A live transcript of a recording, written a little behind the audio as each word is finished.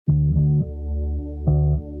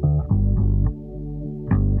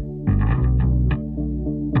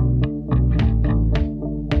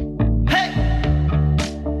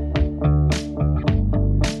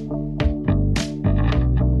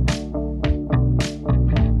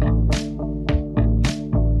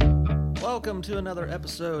Welcome to another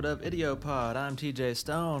episode of Idiopod. I'm TJ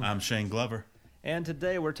Stone. I'm Shane Glover. And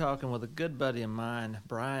today we're talking with a good buddy of mine,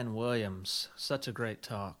 Brian Williams. Such a great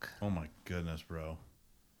talk. Oh my goodness, bro.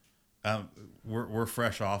 We're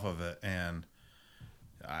fresh off of it, and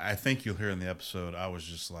I think you'll hear in the episode, I was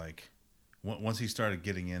just like, once he started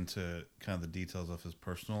getting into kind of the details of his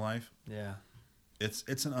personal life, Yeah.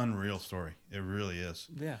 it's an unreal story. It really is.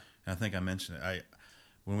 Yeah. And I think I mentioned it.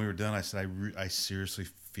 When we were done, I said, I seriously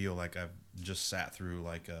feel like I've just sat through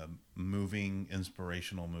like a moving,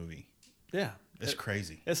 inspirational movie. Yeah. It's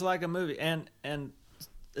crazy. It's like a movie. And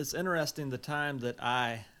it's interesting, the time that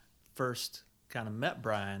I first kind of met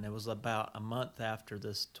Brian, it was about a month after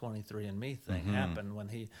this 23andMe thing happened,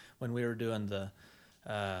 when we were doing the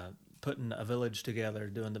putting a village together,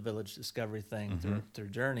 doing the village discovery thing through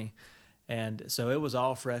Journey. And so it was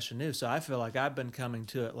all fresh and new. So I feel like I've been coming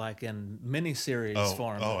to it like in mini-series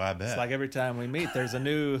form. Oh, I bet. It's like every time we meet, there's a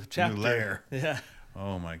new chapter. New layer. Yeah.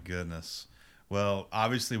 Oh, my goodness. Well,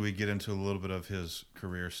 obviously, we get into a little bit of his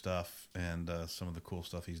career stuff and some of the cool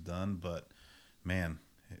stuff he's done. But, man,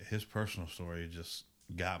 his personal story just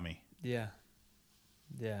got me. Yeah.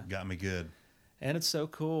 Yeah. Got me good. And it's so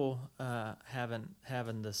cool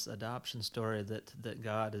having this adoption story that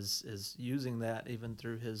God is using that even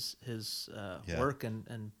through his work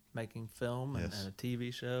and making film and a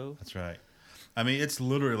TV show. That's right. I mean, it's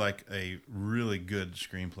literally like a really good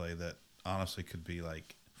screenplay that honestly could be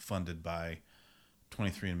like funded by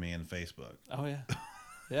 23andMe and Facebook. Oh yeah,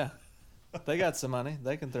 yeah. They got some money.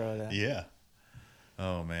 They can throw it at. Yeah.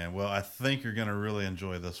 Oh man. Well, I think you're gonna really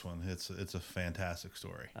enjoy this one. It's a fantastic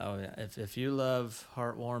story. Oh yeah. If you love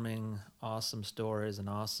heartwarming, awesome stories and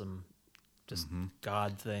awesome just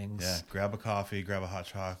God things. Yeah. Grab a coffee, grab a hot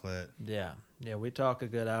chocolate. Yeah. Yeah. We talk a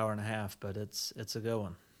good hour and a half, but it's a good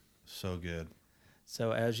one. So good.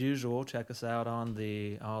 So as usual, check us out on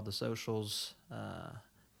all the socials.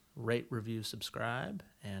 Rate, review, subscribe,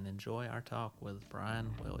 and enjoy our talk with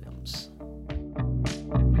Brian Williams.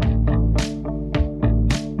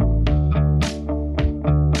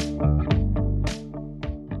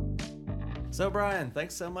 So Brian,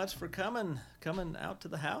 thanks so much for coming out to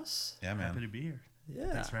the house. Yeah, man. Happy to be here.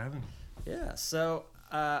 Yeah. Thanks for having me. Yeah. So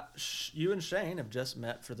you and Shane have just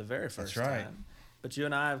met for the very first That's right. time. But you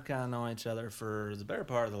and I have kind of known each other for the better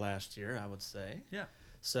part of the last year, I would say. Yeah.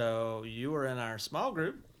 So you were in our small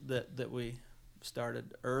group that we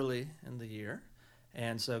started early in the year,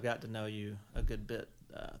 and so got to know you a good bit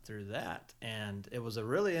through that. And it was a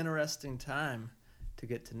really interesting time to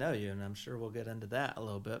get to know you, and I'm sure we'll get into that a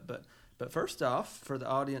little bit. But first off, for the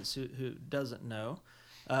audience who doesn't know,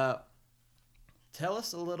 tell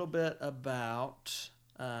us a little bit about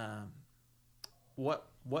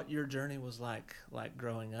what your journey was like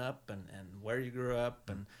growing up, and where you grew up,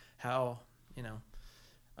 and how,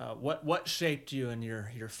 what shaped you in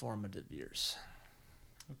your formative years.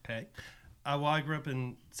 Okay. Well, I grew up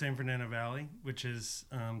in San Fernando Valley, which is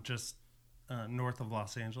just north of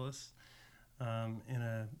Los Angeles, in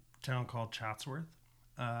a town called Chatsworth,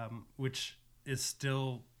 which is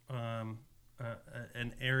still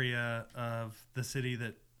an area of the city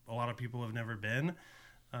that a lot of people have never been.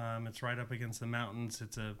 It's right up against the mountains.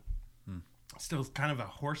 It's still kind of a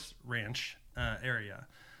horse ranch area,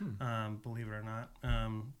 believe it or not,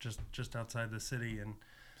 just outside the city. And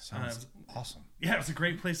Sounds awesome. yeah, it's a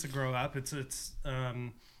great place to grow up. It's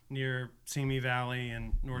near Simi Valley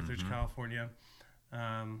in Northridge, California,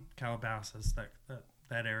 Calabasas,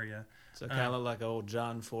 that area. So kind of like an old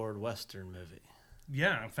John Ford Western movie.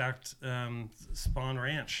 Yeah, in fact, Spawn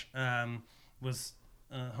Ranch was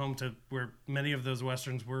home to where many of those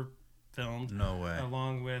Westerns were filmed. No way.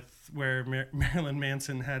 Along with where Marilyn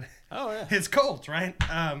Manson had his cult, right?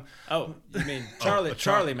 You mean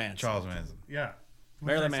Charlie Manson. Charles Manson. Yeah.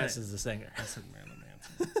 Marilyn Manson's the singer. I said Marilyn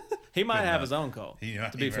Manson. He might have his own cult,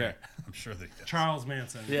 to be fair. I'm sure that he does. Charles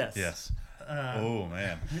Manson. Yes. Yes. Oh,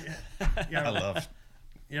 man. Yeah, I love.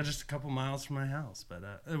 Yeah, just a couple miles from my house, but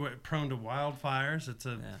prone to wildfires. It's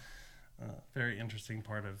a very interesting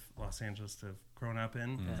part of Los Angeles to have grown up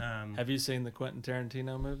in. Have you seen the Quentin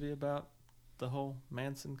Tarantino movie about the whole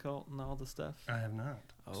Manson cult and all the stuff? I have not.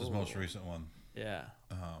 It's his most recent one. Yeah.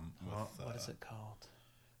 What is it called?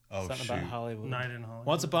 Something about Hollywood. Night in Hollywood.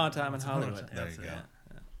 Once Upon a Time in Hollywood. There you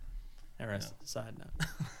go. Side note.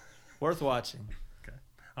 Worth watching. Okay.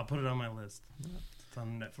 I'll put it on my list. It's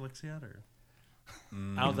on Netflix yet, or?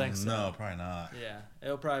 I don't think so. No, probably not. Yeah.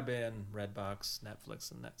 It'll probably be in Redbox,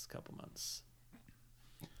 Netflix in the next couple months.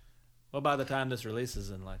 Well, by the time this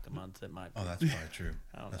releases in like a month, it might be. Oh, that's probably true.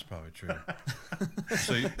 That's probably true.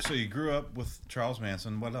 So you grew up with Charles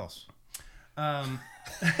Manson. What else?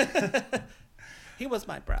 He was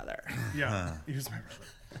my brother. Yeah, he was my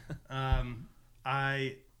brother.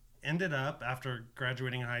 I ended up, after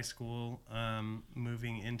graduating high school,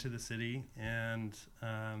 moving into the city, and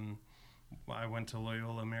I went to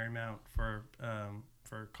Loyola Marymount for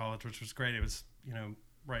college, which was great. It was,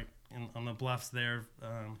 right on the bluffs there,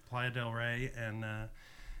 Playa del Rey, and I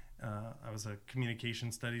was a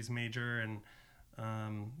communication studies major and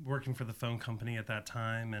working for the phone company at that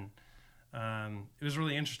time, and it was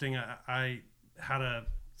really interesting. I had a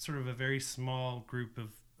sort of a very small group of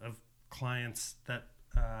clients that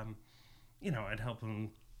I'd help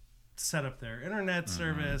them set up their internet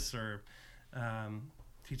service or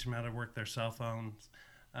teach them how to work their cell phones,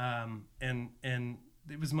 and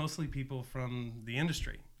it was mostly people from the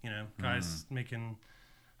industry, guys making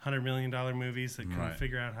 $100 million movies that couldn't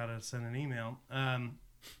figure out how to send an email.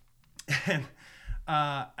 And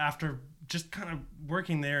after just kind of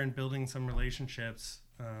working there and building some relationships,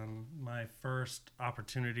 my first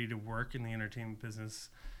opportunity to work in the entertainment business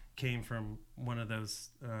came from one of those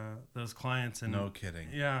clients. And no kidding.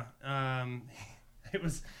 Yeah. It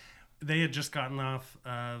was, they had just gotten off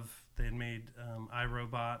of, they had made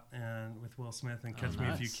iRobot and with Will Smith and Catch Me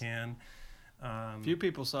If You Can. Few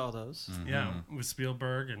people saw those. Yeah, with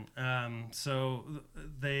Spielberg, and so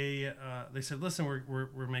they said, "Listen,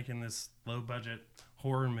 we're making this low budget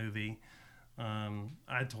horror movie."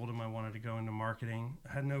 I told them I wanted to go into marketing.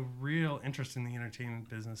 I had no real interest in the entertainment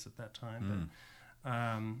business at that time,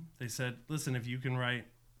 but they said, "Listen, if you can write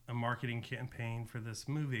a marketing campaign for this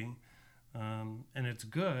movie, and it's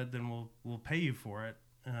good, then we'll pay you for it."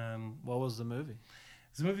 What was the movie?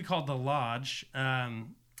 It's a movie called The Lodge.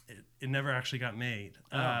 It never actually got made,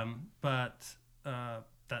 but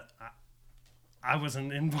that I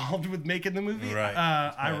wasn't involved with making the movie. Right.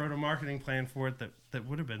 I wrote a marketing plan for it that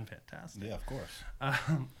would have been fantastic. Yeah, of course.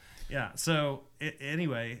 Yeah. So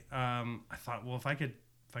anyway, I thought, well, if I could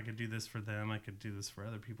do this for them, I could do this for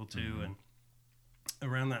other people too. And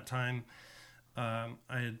around that time, I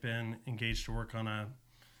had been engaged to work on a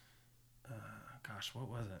what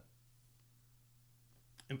was it?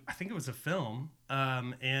 I think it was a film,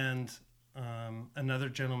 and another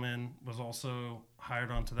gentleman was also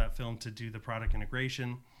hired onto that film to do the product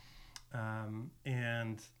integration,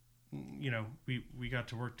 and we got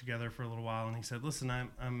to work together for a little while. And he said, "Listen,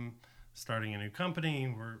 I'm starting a new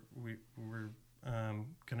company. We're going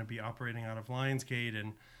to be operating out of Lionsgate,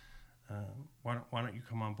 and why don't you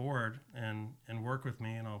come on board and work with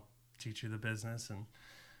me, and I'll teach you the business." And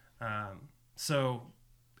so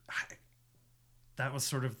that was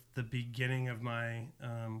sort of the beginning of my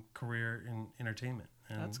career in entertainment.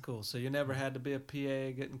 And that's cool. So you never had to be a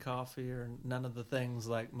PA getting coffee or none of the things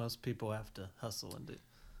like most people have to hustle and do.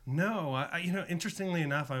 No, I interestingly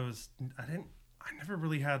enough, I never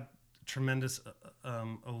really had tremendous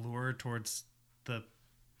allure towards the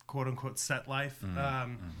quote unquote set life.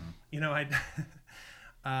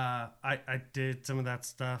 I did some of that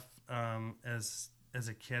stuff as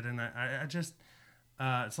a kid, and I just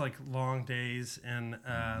it's like long days, and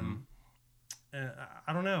I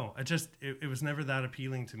don't know. It was never that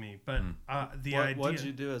appealing to me. But the idea. What did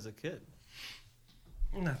you do as a kid?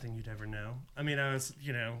 Nothing you'd ever know. I mean, I was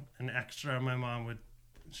an extra. My mom would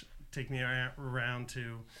take me around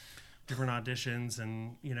to different auditions,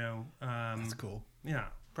 and that's cool. Yeah,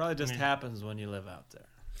 probably just happens when you live out there.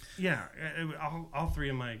 Yeah, all three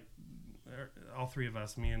of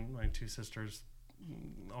us, me and my two sisters,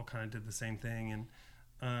 all kind of did the same thing, and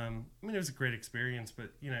it was a great experience.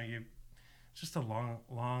 But it's just a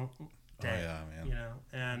long day. Oh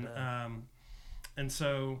yeah, man. And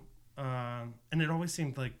so and it always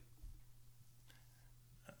seemed like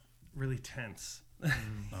really tense.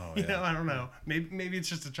 Oh yeah. I don't know. Maybe it's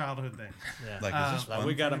just a childhood thing. Yeah. Like, is this fun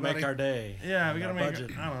we got to for make anybody? our day. Yeah, we got to make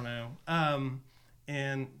budget. it. I don't know.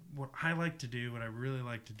 And what I like to do, what I really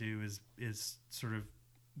like to do is sort of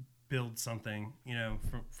build something,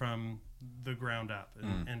 from the ground up,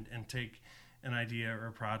 and take an idea or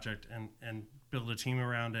a project and build a team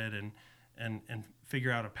around it, and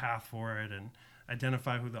figure out a path for it, and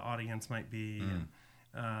identify who the audience might be.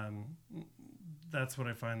 And that's what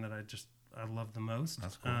I find that I love the most.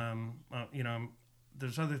 That's cool.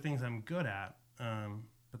 There's other things I'm good at,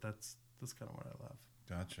 but that's kind of what I love.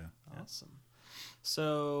 Gotcha. Awesome.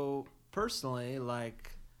 So personally,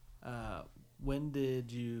 when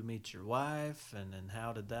did you meet your wife, and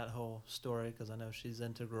how did that whole story? Because I know she's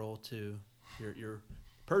integral to your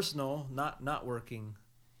personal, not working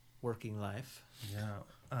life.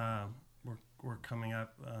 Yeah. We're coming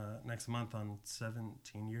up next month on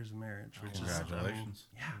 17 years of marriage, which Congratulations. is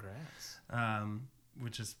Congrats.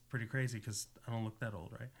 which is pretty crazy because I don't look that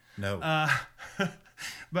old, right? No.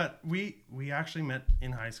 But we actually met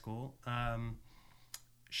in high school.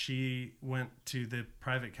 She went to the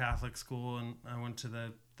private Catholic school, and I went to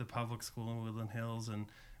the public school in Woodland Hills, and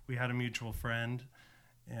we had a mutual friend.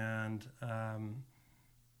 And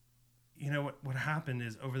what happened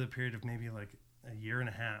is, over the period of maybe like a year and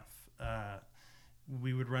a half,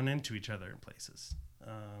 we would run into each other in places.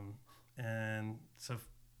 And so,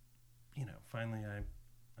 finally I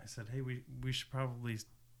said, hey, we should probably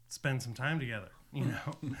spend some time together,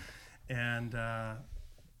 and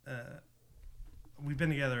we've been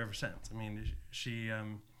together ever since. I mean, she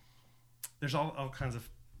there's all kinds of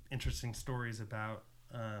interesting stories about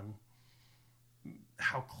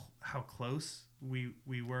how close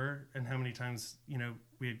we were, and how many times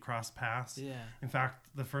we had crossed paths. Yeah. In fact,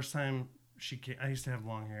 the first time she came, I used to have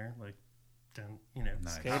long hair, like down, Nice.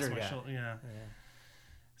 past Skater my guy. shoulder. Yeah.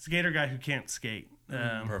 Skater guy who can't skate,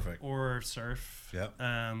 Perfect. or surf. Yep.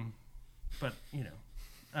 But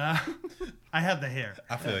I had the hair.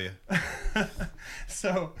 I feel you.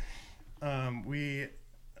 So, we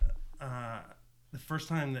the first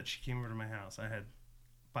time that she came over to my house, I had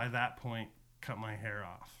by that point cut my hair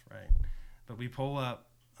off, right? But we pull up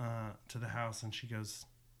to the house, and she goes,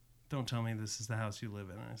 "Don't tell me this is the house you live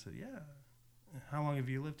in." And I said, "Yeah." "How long have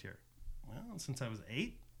you lived here?" "Well, since I was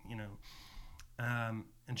 8,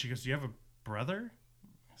 And she goes, "Do you have a brother?"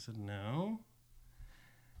 I said, "No."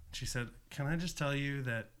 She said, "Can I just tell you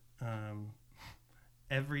that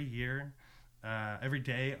every year, every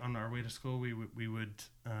day on our way to school, we would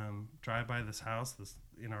drive by this house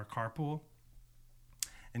in our carpool,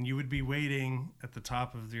 and you would be waiting at the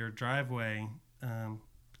top of your driveway,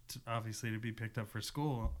 obviously to be picked up for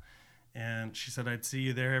school." And she said, "I'd see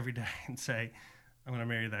you there every day and say, I'm going to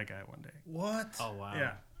marry that guy one day." What? Oh, wow.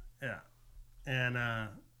 Yeah. And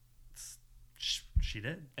she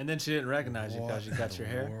did. And then she didn't recognize you because you got your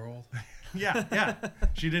hair. World? Yeah.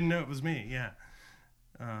 She didn't know it was me. Yeah.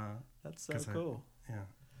 That's so 'Cause cool. Yeah.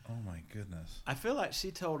 Oh my goodness. I feel like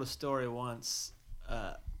she told a story once.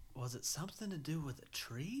 Was it something to do with a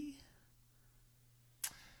tree?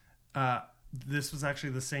 This was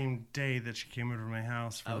actually the same day that she came over to my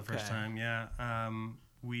house for the first Okay. time. Yeah.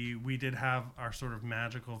 We did have our sort of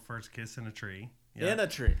magical first kiss in a tree. Yeah. In a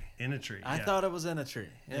tree. In a tree. I yeah. thought it was in a tree.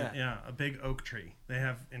 Yeah. Yeah, a big oak tree. They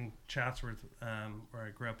have in Chatsworth, where I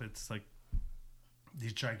grew up, it's like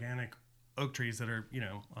these gigantic oak trees that are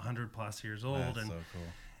 100 plus years old. That's and so cool.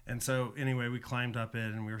 And so anyway, we climbed up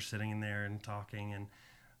it, and we were sitting in there and talking. And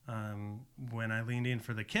when I leaned in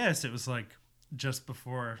for the kiss, it was like just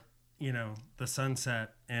before the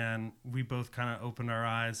sunset, and we both kind of opened our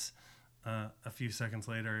eyes a few seconds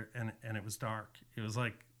later, and it was dark. It was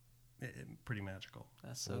like pretty magical.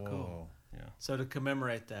 That's so Whoa. cool. Yeah. So to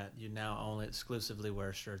commemorate that, you now only exclusively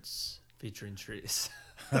wear shirts featuring trees.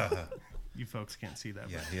 You folks can't see that.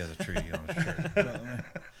 Yeah, he has a tree on his shirt.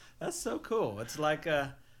 That's so cool. It's like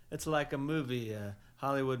a movie, a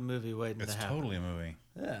Hollywood movie waiting It's to happen. totally a movie.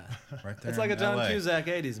 Yeah. Right there. It's like a in John LA. Cusack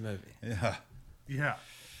 80s movie. Yeah. Yeah.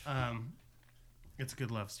 It's a good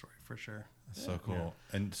love story for sure. That's so cool.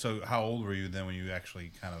 And so how old were you then when you actually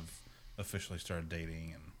kind of officially started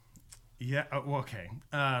dating? And Yeah. Well, okay.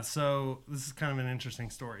 So this is kind of an interesting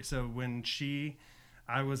story. So when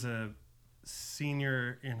I was a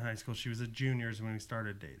senior in high school. She was a junior when we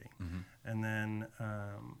started dating. Mm-hmm. And then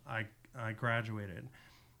I graduated.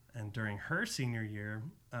 And during her senior year,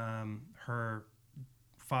 her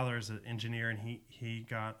father is an engineer, and he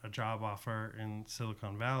got a job offer in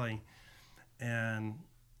Silicon Valley, and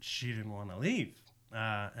she didn't want to leave,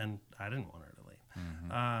 and I didn't want her to leave.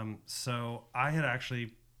 Mm-hmm. So I had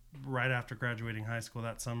actually, right after graduating high school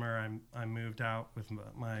that summer, I moved out with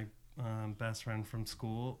my best friend from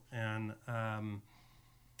school, and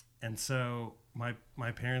so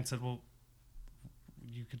my parents said, well,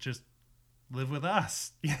 you could just live with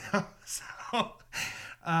us, so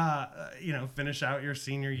finish out your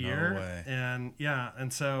senior year. No way.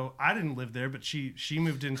 And so I didn't live there, but she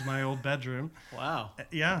moved into my old bedroom. Wow.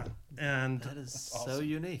 Yeah. And That is so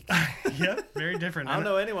unique. yeah, very different. I don't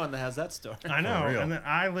know anyone that has that story. I know. real. And then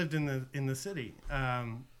I lived in the city.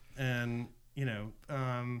 And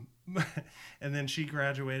then she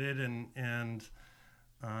graduated, and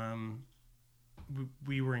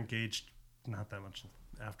we were engaged not that much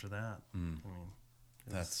after that. I mean,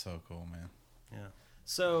 That's so cool, man. yeah.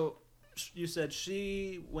 So you said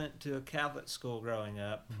she went to a Catholic school growing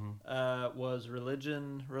up. Mm-hmm. Was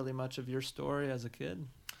religion really much of your story as a kid?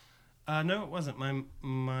 No, it wasn't.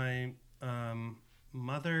 My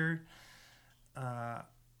mother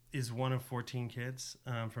is one of 14 kids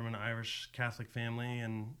from an Irish Catholic family,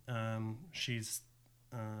 and she's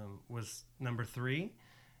was number 3,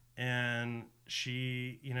 and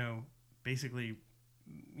she, basically,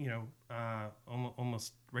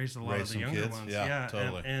 almost raised a lot of the some younger kids? ones. Yeah,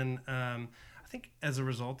 totally. And I think as a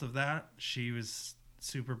result of that, she was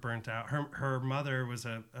super burnt out. Her mother was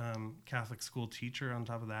a Catholic school teacher on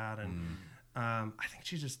top of that, and I think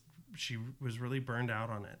she was really burned out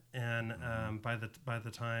on it. And by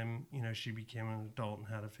the time she became an adult and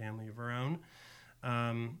had a family of her own,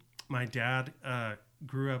 my dad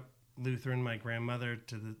grew up Lutheran. My grandmother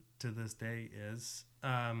to this day is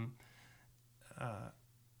at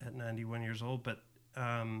 91 years old, but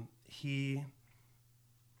he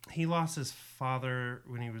lost his father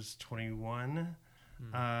when he was 21,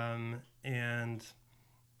 and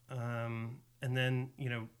then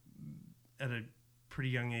at a pretty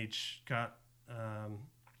young age got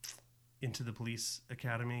into the police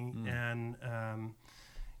academy and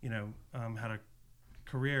had a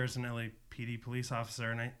career as an LAPD police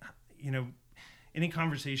officer. And I any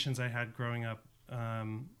conversations I had growing up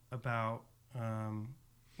about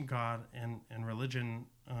God and religion,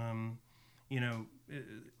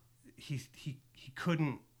 he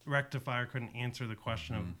couldn't rectify or couldn't answer the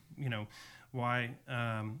question of why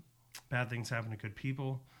bad things happen to good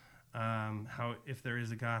people. How, if there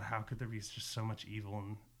is a God, how could there be just so much evil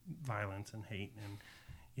and violence and hate? And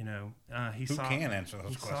he Who saw, can answer those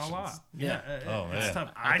he questions? saw a lot. Yeah. It's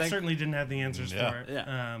tough. I I think- certainly didn't have the answers Yeah. for it.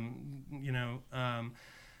 Yeah.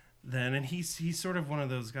 Then, and he's sort of one of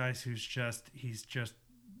those guys who's just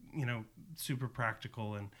super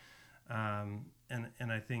practical, and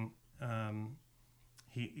I think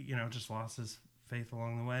he just lost his faith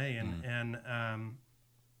along the way,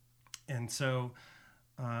 and so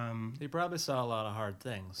He probably saw a lot of hard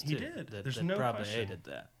things, too. He did. That, There's that no probably question. hated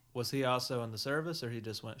that. Was he also in the service, or he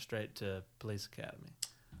just went straight to police academy?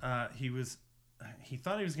 he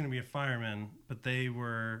thought he was going to be a fireman, but they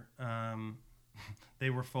were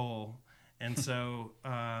full, and so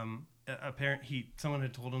someone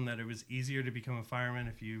had told him that it was easier to become a fireman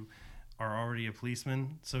if you are already a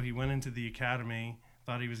policeman. So he went into the academy,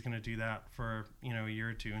 thought he was going to do that for a year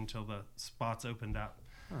or two until the spots opened up.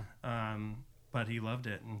 Huh. But he loved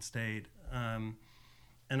it and stayed. And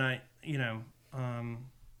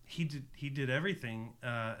he did everything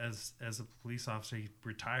as a police officer. He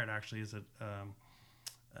retired actually as a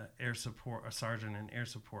sergeant in air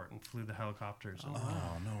support, and flew the helicopters. And,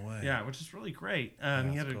 Oh, no way. yeah, which is really great. He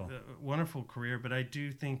had that's a cool. wonderful career, but I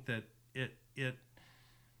do think that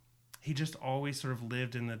he just always sort of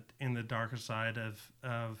lived in the darker side of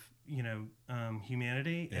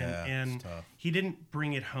humanity, Yeah, and it's tough. he didn't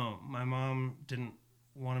bring it home. My mom didn't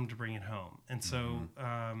want him to bring it home, and so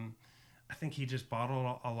I think he just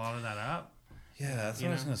bottled a lot of that up. Yeah, that's what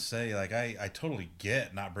I was going to say. Like, I totally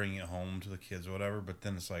get not bringing it home to the kids or whatever, but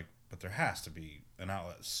then it's like, but there has to be an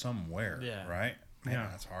outlet somewhere, Yeah. right? Man, Yeah.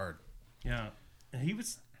 that's hard. Yeah, and he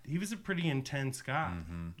was a pretty intense guy.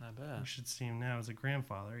 I You bet. should see him now as a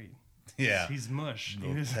grandfather. Yeah. He's mush. He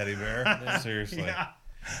Little was- teddy bear. Seriously. Yeah.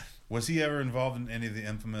 Was he ever involved in any of the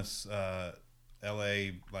infamous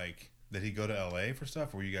LA, like, did he go to LA for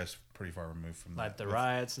stuff, or were you guys pretty far removed from that? Like the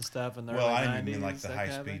riots and stuff in the Well, early I 90s. didn't mean like the that high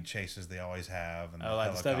kind of speed thing? chases they always have. And Oh,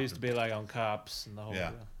 like the stuff used to be like on cops and the whole Yeah.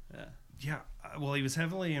 deal. Yeah. Yeah, well, he was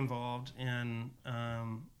heavily involved in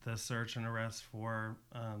the search and arrest for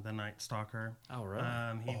the Night Stalker. Oh, really?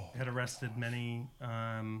 He had arrested many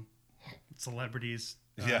celebrities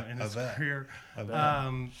Yeah, in I his bet. career. I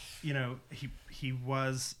bet. He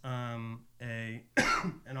was an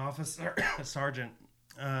officer, a sergeant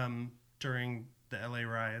during the LA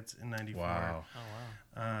riots in '94. Wow. Oh,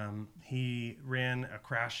 wow. He ran a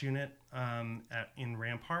crash unit in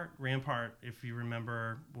Rampart. Rampart, if you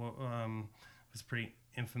remember, was a pretty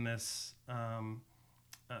infamous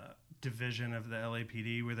division of the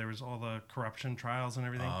LAPD where there was all the corruption trials and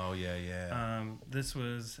everything. Oh, yeah. This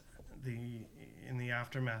was in the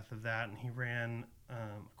aftermath of that, and he ran a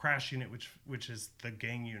crash unit, which is the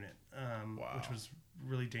gang unit, Wow. which was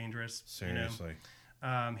really dangerous. Seriously.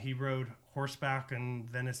 He rode horseback in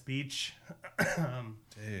Venice Beach.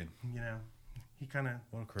 Dude, He kind of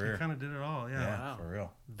what a career. did it all. Yeah. Yeah, Wow. for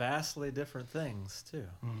real. Vastly different things, too.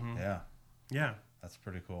 Yeah, Yeah. that's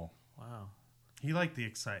pretty cool. Wow. He liked the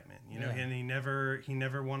excitement, Yeah. and he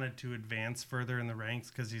never wanted to advance further in the ranks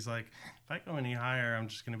because he's like, if I go any higher, I'm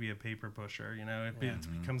just going to be a paper pusher. It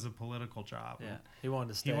becomes a political job. Yeah. And He wanted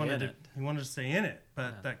to stay he wanted in to it. he wanted to stay in it,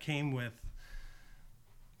 but Yeah. that came with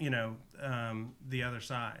the other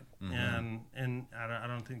side, and I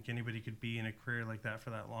don't think anybody could be in a career like that for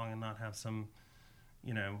that long and not have some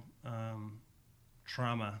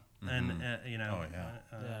trauma. And Oh, yeah. Yeah.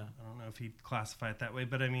 I don't know if he'd classify it that way,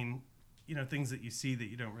 but I mean, things that you see that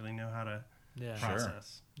you don't really know how to Yeah. Sure.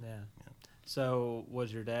 process. Yeah. So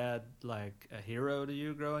was your dad like a hero to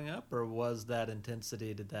you growing up, or was that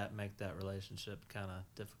intensity, did that make that relationship kind of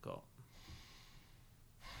difficult?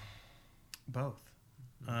 Both.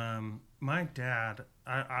 My dad,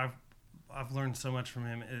 I've learned so much from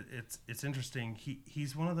him. It's interesting.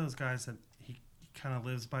 He's one of those guys that he kind of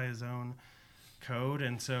lives by his own code,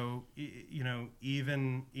 and so you know,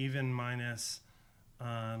 even minus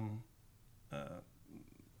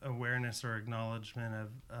awareness or acknowledgement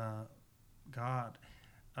of God,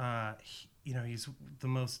 you know, he's the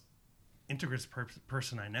most integrous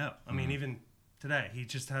person I know. I mean, even today, he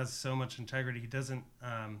just has so much integrity. He doesn't.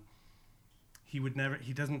 He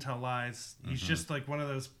doesn't tell lies. He's just like one of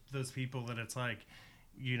those people that it's like,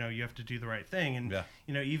 you know, you have to do the right thing. And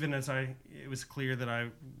you know, even as it was clear that I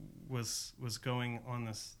was going on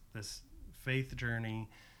this faith journey,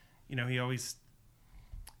 you know, he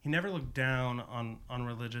never looked down on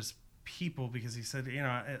religious people, because he said, you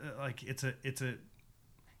know, like it's a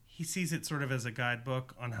he sees it sort of as a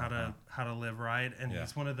guidebook on how to live right. And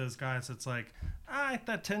he's one of those guys that's like,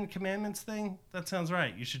 that 10 Commandments thing, that sounds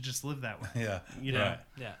right. You should just live that way. Yeah. You know? Right.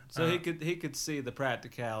 Yeah. So he could see the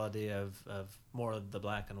practicality of more of the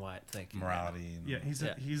black and white thinking. Morality. Yeah,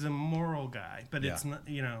 he's a moral guy, but it's not,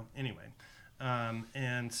 you know, anyway.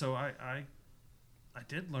 And so I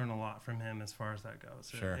did learn a lot from him as far as that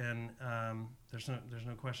goes. Sure. And there's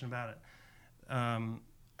no question about it.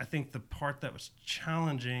 I think the part that was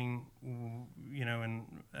challenging, you know,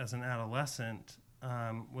 as an adolescent,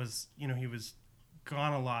 was, you know, he was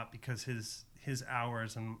gone a lot because his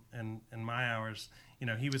hours and my hours, you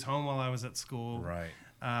know, he was home while I was at school. Right.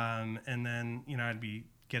 And then, you know, I'd be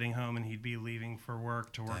getting home and he'd be leaving for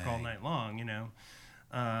work to work all night long, you know.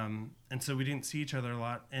 And so we didn't see each other a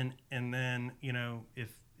lot. And then, you know,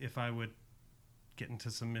 if I would get into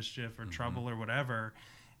some mischief or trouble or whatever,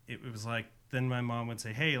 it was like, then my mom would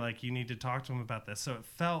say, hey, like, you need to talk to him about this. So it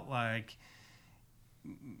felt like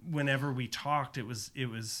whenever we talked, it was, you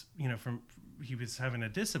know, he was having to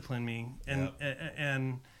discipline me. And,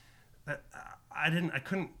 and that I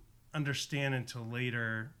couldn't understand until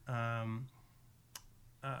later,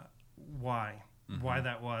 why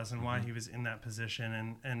that was and why he was in that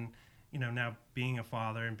position. And, you know, now being a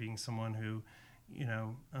father and being someone who, you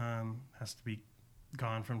know, has to be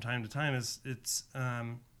gone from time to time,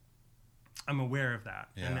 I'm aware of that.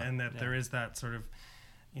 And that there is that sort of,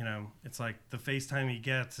 you know, it's like the FaceTime he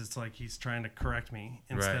gets, it's like he's trying to correct me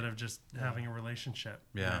instead of just having a relationship.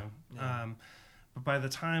 Yeah. You know? But by the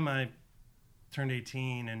time I turned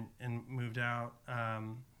 18 and moved out,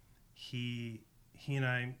 he and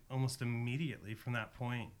I almost immediately from that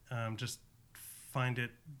point just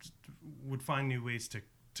would find new ways to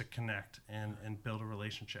connect and build a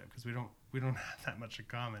relationship, because we don't have that much in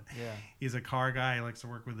common. Yeah. He's a car guy. He likes to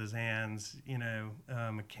work with his hands, you know,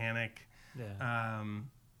 mechanic,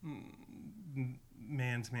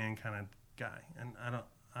 man's man kind of guy. And I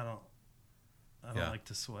don't like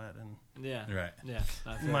to sweat, and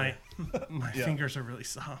my fingers are really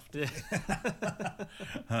soft.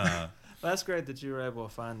 Well, that's great that you were able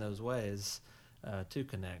to find those ways to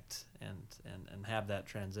connect and have that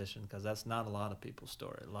transition, because that's not a lot of people's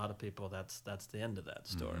story. A lot of people, that's the end of that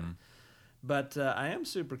story. But I am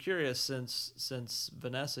super curious, since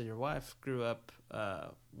Vanessa, your wife, grew up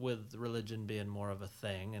with religion being more of a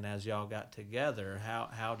thing, and as y'all got together,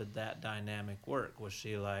 how did that dynamic work? Was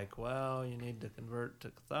she like, well, you need to convert to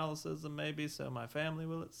Catholicism maybe so my family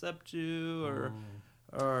will accept you,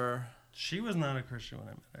 or She was not a Christian when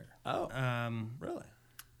I met her. Oh, really?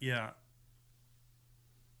 Yeah.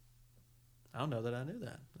 I don't know that I knew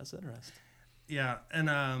that. That's interesting. Yeah,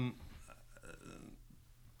 and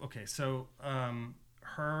okay, so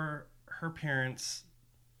her parents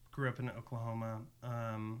grew up in Oklahoma.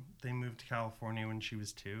 They moved to California when she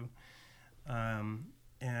was 2,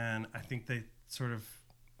 and I think they sort of,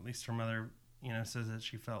 at least her mother, you know, says that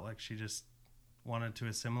she felt like she just wanted to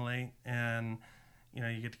assimilate. And you know,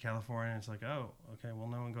 you get to California, and it's like, oh, okay, well,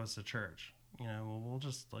 no one goes to church. You know, well, we'll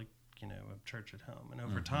just, like, you know, have church at home. And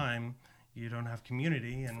over time, you don't have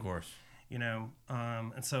community, and Of course. you know,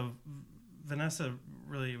 and so Vanessa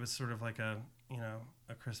really, it was sort of like a, you know,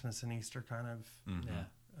 a Christmas and Easter kind of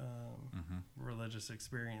religious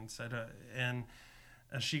experience. And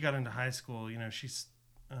as she got into high school, you know, she's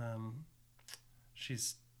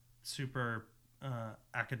super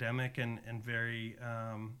academic and very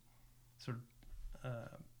sort of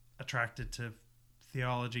attracted to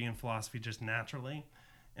theology and philosophy just naturally.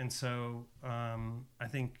 And so I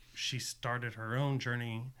think she started her own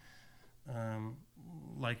journey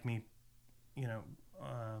like me, you know,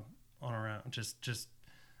 on her own, just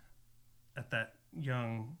at that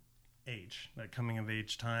young age, that coming of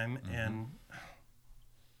age time, and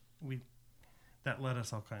that led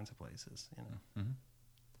us all kinds of places, you know.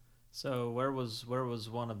 So where was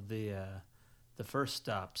one of the first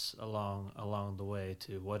stops along the way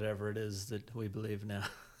to whatever it is that we believe now?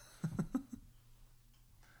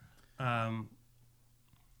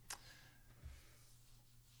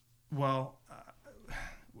 Well,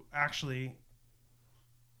 actually,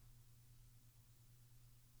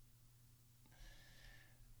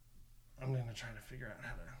 I'm going to try to figure out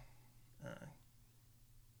how to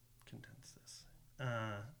condense this.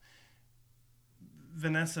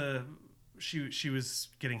 Vanessa, she was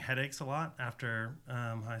getting headaches a lot after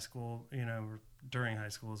high school, you know, during high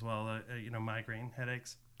school as well, you know, migraine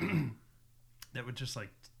headaches that would just like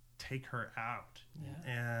take her out.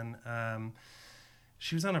 Yeah. And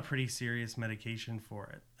she was on a pretty serious medication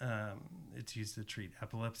for it. It's used to treat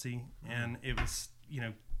epilepsy, and it was, you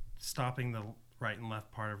know, stopping the right and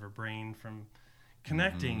left part of her brain from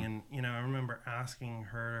connecting. And, you know, I remember asking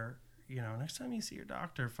her, you know, next time you see your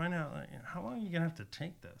doctor, find out, like, how long are you going to have to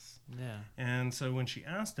take this? Yeah. And so when she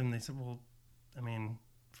asked him, they said, well, I mean,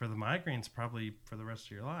 for the migraines, probably for the rest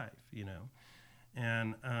of your life, you know.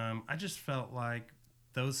 And I just felt like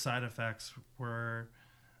those side effects were,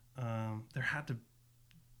 there had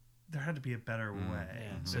to be a better way.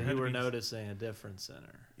 Yeah. So you were noticing a difference in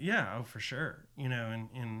her. Yeah, oh, for sure. You know,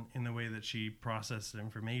 in the way that she processed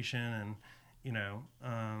information, and, you know,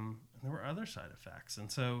 there were other side effects.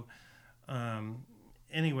 And so,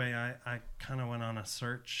 anyway, I kind of went on a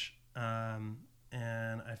search, and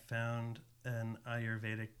I found an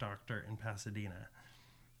Ayurvedic doctor in Pasadena,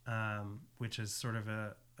 which is sort of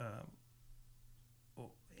a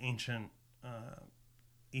ancient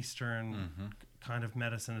Eastern kind of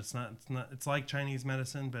medicine. It's like Chinese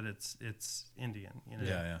medicine, but it's Indian, you know.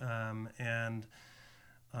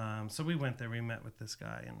 Yeah. So we went there, we met with this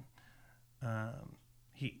guy, and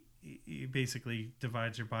he basically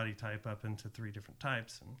divides your body type up into 3 different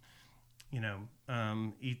types, and, you know,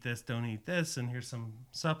 eat this, don't eat this, and here's some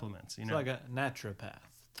supplements, you know. It's like a naturopath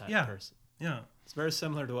type person. Yeah. It's very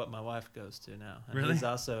similar to what my wife goes to now. And really? He's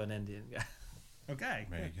also an Indian guy. Okay.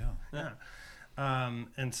 There you go. Yeah.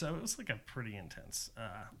 And so it was like a pretty intense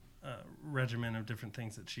regimen of different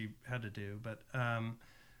things that she had to do. But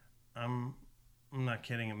I'm not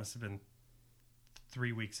kidding. It must have been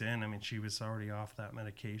 3 weeks in. I mean, she was already off that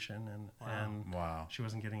medication, and she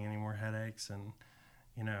wasn't getting any more headaches, and,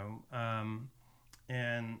 you know,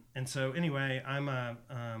 and so anyway, I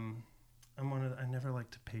never like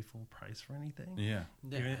to pay full price for anything. Yeah.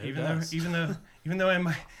 Even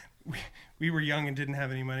though we were young and didn't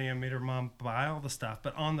have any money, I made her mom buy all the stuff.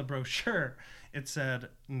 But on the brochure, it said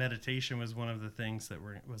meditation was one of the things that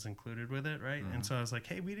was included with it, right? And so I was like,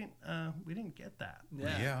 hey, we didn't get that.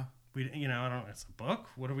 Yeah. We, you know, I don't. It's a book.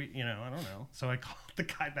 What do we? You know, I don't know. So I called the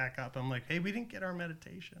guy back up. I'm like, hey, we didn't get our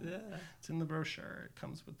meditation. Yeah. It's in the brochure. It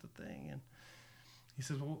comes with the thing. And he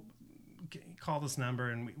says, well, call this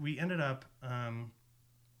number. And we ended up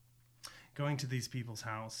going to these people's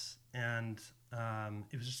house, and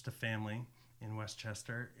it was just a family in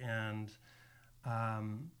Westchester, and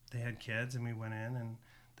they had kids, and we went in, and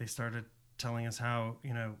they started telling us how,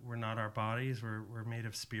 you know, we're not our bodies, we're made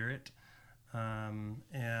of spirit,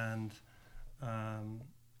 and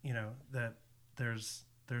you know, that there's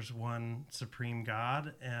one supreme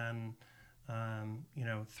God, and you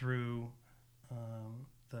know, through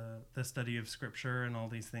the study of Scripture and all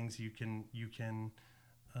these things, you can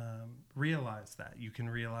realize that. You can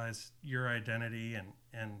realize your identity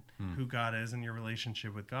and who God is and your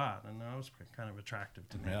relationship with God. And that was kind of attractive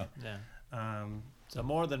to me. Yeah. So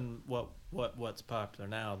more than what's popular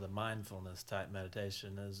now, the mindfulness type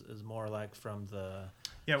meditation is more like from the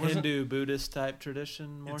Hindu Buddhist type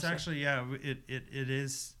tradition. More it's so? Actually, yeah, it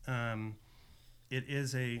is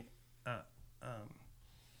a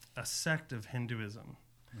sect of Hinduism.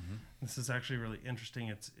 This is actually really interesting.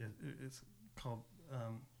 It's called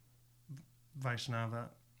Vaishnava,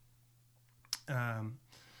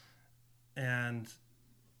 and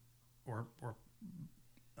or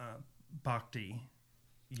Bhakti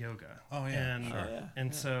yoga. Oh yeah,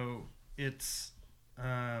 and so it's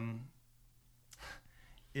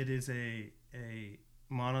it is a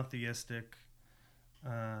monotheistic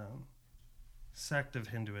sect of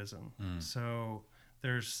Hinduism. So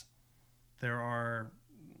there's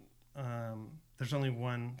only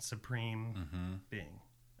one supreme being.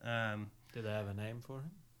 Do they have a name for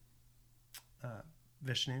him?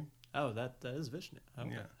 Vishnu. Oh, that is Vishnu.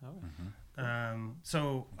 Okay. Yeah.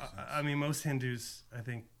 So I mean, most Hindus, I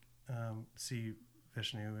think, see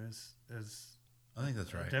Vishnu as I think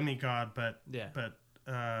that's right, a demigod, but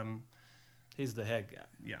he's the head guy.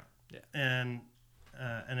 Yeah. Yeah. And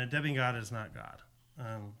a demigod is not God.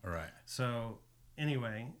 Right. So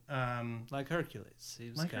anyway, Like Hercules. He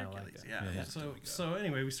was like kind of Hercules, like yeah. Yeah, he's a demigod. So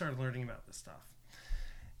anyway, we started learning about this stuff,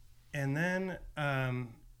 and then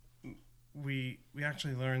we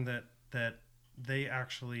actually learned that they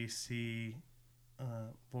actually see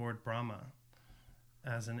Lord Brahma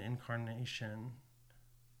as an incarnation,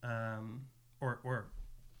 or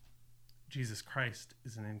Jesus Christ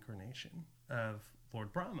is an incarnation of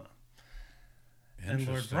Lord Brahma. And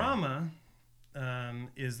Lord Interesting. Brahma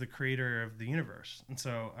is the creator of the universe. And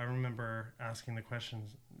so I remember asking the question,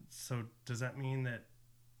 so does that mean that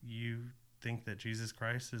you think that Jesus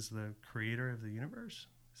Christ is the creator of the universe?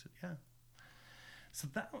 I said, yeah. So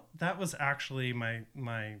that was actually my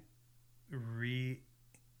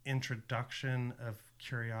reintroduction of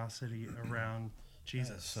curiosity around Jesus.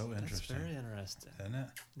 That's so That's interesting. very interesting. Isn't it?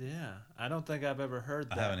 Yeah, I don't think I've ever heard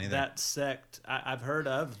I haven't that, either. that sect. I've heard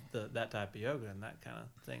of that type of yoga and that kind of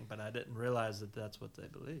thing, but I didn't realize that that's what they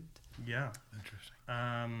believed. Yeah.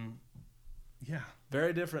 Interesting. Yeah.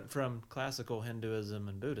 Very different from classical Hinduism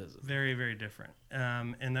and Buddhism. Very, very different.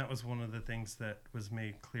 And that was one of the things that was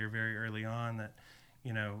made clear very early on, that,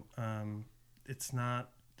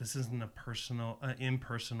 this isn't a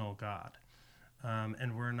impersonal God.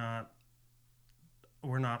 And we're not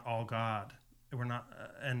all God. We're not,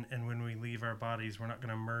 and when we leave our bodies, we're not going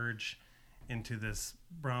to merge into this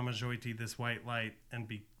Brahma Jyoti, this white light, and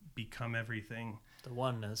become everything. The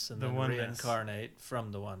oneness, and The then oneness. reincarnate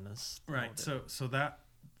from the oneness. Right. So that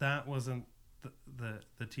wasn't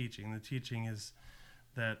the teaching. The teaching is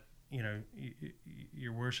that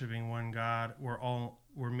you're worshiping one God.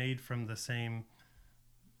 We're made from the same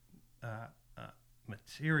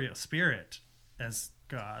material spirit as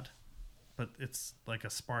God, but it's like a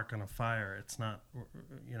spark on a fire. It's not.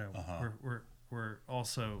 We're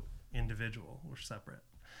also individual. We're separate.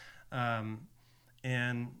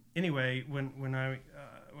 And anyway, when I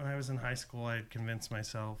was in high school, I had convinced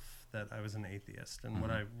myself that I was an atheist, and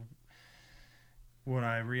what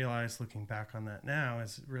I realized looking back on that now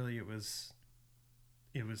is really it was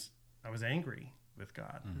I was angry with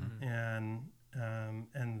God, and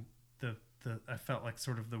I felt like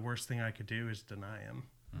sort of the worst thing I could do is deny him,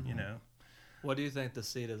 What do you think the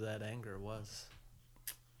seed of that anger was?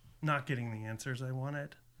 not getting the answers I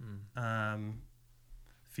wanted.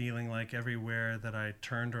 Feeling like everywhere that I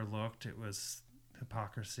turned or looked, it was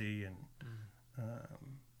hypocrisy and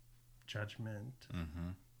judgment.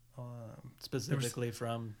 Specifically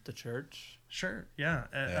from the church? Sure, yeah.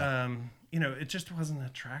 It just wasn't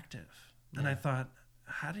attractive. And I thought,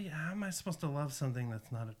 how am I supposed to love something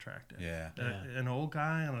that's not attractive? Yeah. An old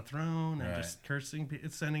guy on a throne and Right. just cursing,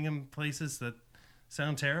 sending him places that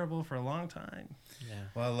sound terrible for a long time. Yeah.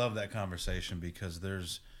 Well, I love that conversation because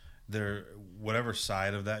whatever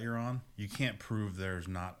side of that you're on, you can't prove there's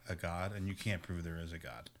not a God, and you can't prove there is a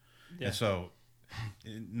God. Yeah. And so,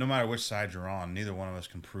 no matter which side you're on, neither one of us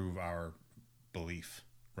can prove our belief,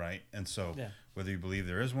 right? And so, whether you believe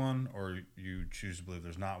there is one or you choose to believe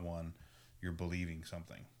there's not one, you're believing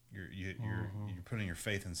something. You're putting your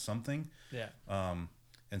faith in something. Yeah.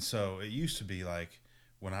 And so it used to be like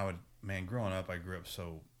when growing up, I grew up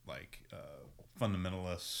so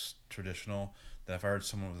fundamentalist, traditional, that if I heard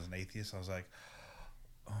someone was an atheist, I was like,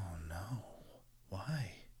 oh no,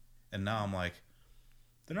 why? And now I'm like,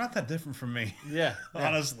 they're not that different from me. Yeah.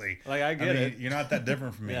 Honestly. Like, I get it. You're not that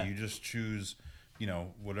different from me. Yeah. You just choose,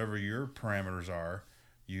 whatever your parameters are,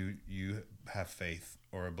 you have faith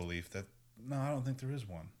or a belief that, no, I don't think there is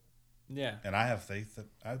one. Yeah. And I have faith that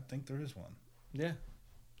I think there is one. Yeah.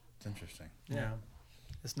 It's interesting. Yeah.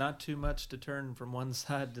 It's not too much to turn from one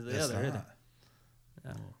side to the It's other, not. either.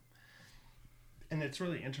 Yeah. And it's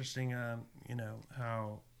really interesting, how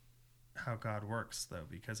God works, though,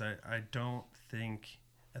 because I don't think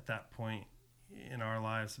at that point in our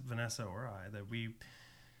lives, Vanessa or I,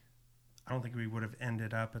 I don't think we would have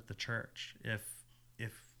ended up at the church if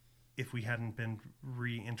we hadn't been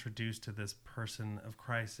reintroduced to this person of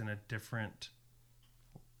Christ in a different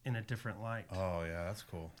light. Oh yeah, that's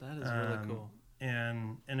cool. That is really cool.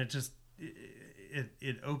 And it just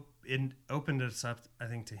it opened us up, I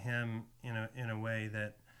think, to him in a way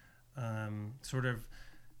that sort of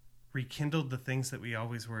rekindled the things that we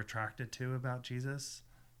always were attracted to about Jesus,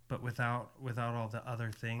 but without all the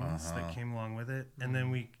other things that came along with it. And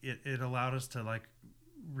then it allowed us to like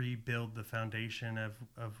rebuild the foundation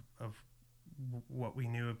of what we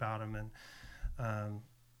knew about him,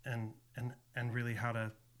 and really how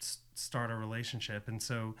to start a relationship. And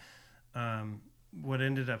so what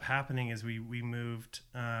ended up happening is we moved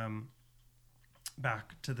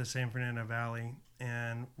back to the San Fernando Valley,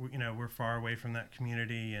 and we're far away from that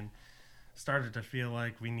community, and started to feel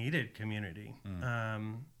like we needed community.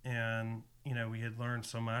 And we had learned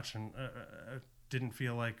so much, and didn't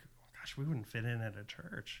feel like, gosh, we wouldn't fit in at a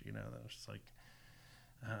church. That was just like,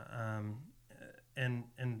 and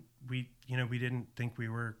we didn't think we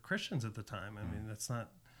were Christians at the time. I mean, that's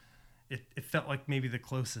not. It felt like maybe the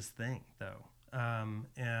closest thing, though.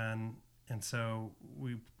 And so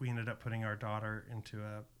we ended up putting our daughter into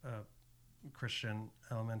a Christian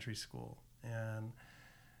elementary school, and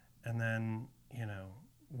then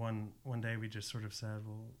one day we just sort of said,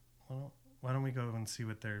 well, why don't we go and see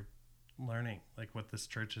what they're learning, like what this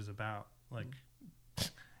church is about, like.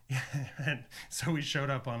 And so we showed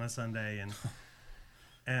up on a Sunday,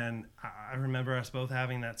 and I remember us both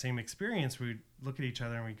having that same experience. We'd look at each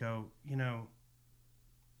other and we go,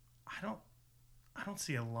 I don't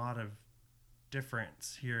see a lot of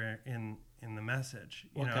difference here in the message.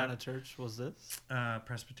 What kind of church was this?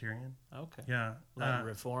 Presbyterian. Okay. Yeah. Like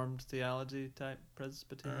Reformed theology type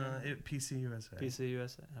Presbyterian? PCUSA.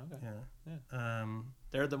 PCUSA. Okay. Yeah.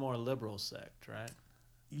 They're the more liberal sect, right?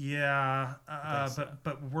 Yeah.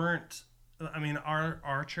 But weren't, I mean,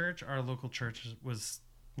 our church, our local church was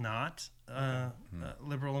not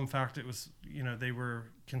liberal. In fact, it was, they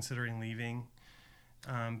were considering leaving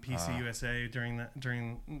PCUSA during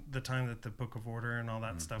the time that the Book of Order and all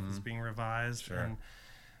that stuff was being revised. Sure.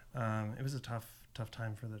 And it was a tough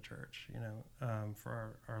time for the church,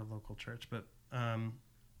 for our local church. But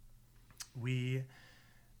we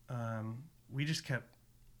just kept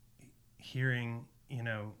hearing,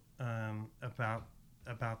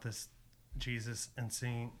 about this Jesus, and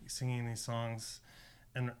singing these songs,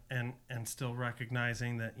 and still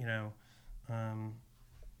recognizing that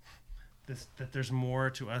that there's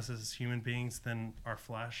more to us as human beings than our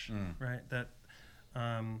flesh, right? That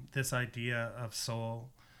this idea of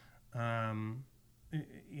soul, resonated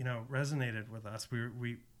with us.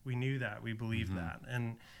 We knew that, we believed that,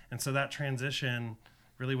 and so that transition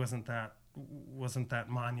really wasn't that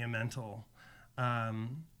monumental,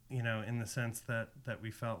 in the sense that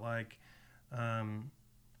we felt like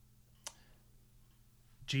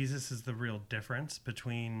Jesus is the real difference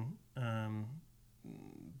between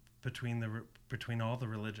all the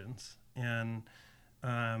religions, and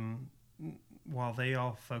while they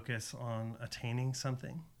all focus on attaining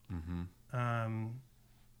something,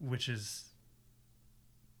 which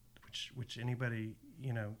anybody,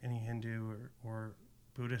 any Hindu or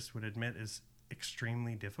Buddhist would admit is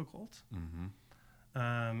extremely difficult.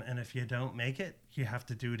 And if you don't make it, you have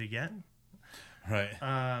to do it again. Right.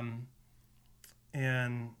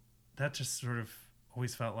 And that just sort of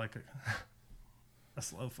always felt like a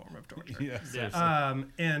slow form of torture. Yeah.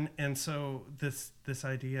 And so this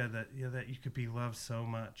idea that that you could be loved so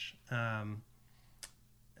much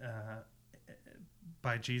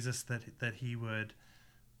by Jesus, that he would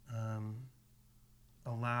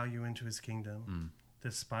allow you into his kingdom,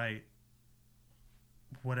 despite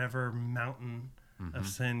whatever mountain of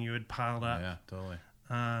sin you had piled up. Yeah, totally.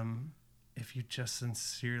 If you just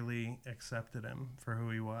sincerely accepted him for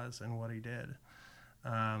who he was and what he did,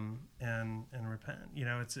 and repent,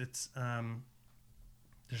 it's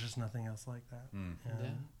there's just nothing else like that.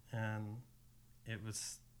 And it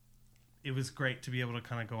was great to be able to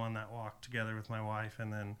kind of go on that walk together with my wife,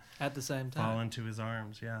 and then at the same time fall into his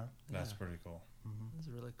arms. That's pretty cool. That's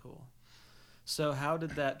really cool. So how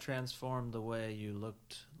did that transform the way you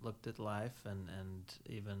looked at life and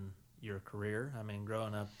even your career? I mean,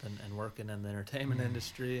 growing up and working in the entertainment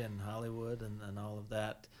industry and Hollywood and all of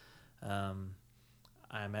that, I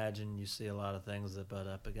imagine you see a lot of things that butt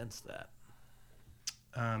up against that.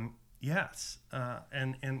 Yes.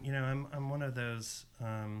 And I'm one of those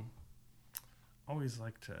always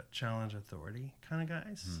like to challenge authority kind of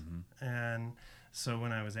guys. And so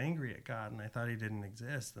when I was angry at God and I thought he didn't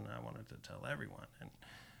exist, then I wanted to tell everyone,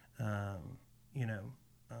 and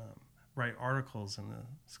write articles in the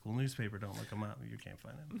school newspaper. Don't look them up; you can't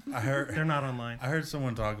find them. They're not online. I heard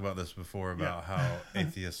someone talk about this before, about how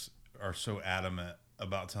atheists are so adamant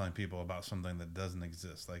about telling people about something that doesn't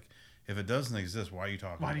exist. Like, if it doesn't exist, why are you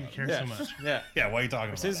talking about it? Why do you care so much? Yeah, why are you talking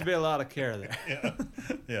about it? There seems to be a lot of care there.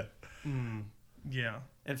 Yeah.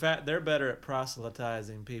 In fact, they're better at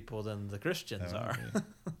proselytizing people than the Christians are.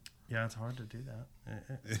 Yeah, it's hard to do that.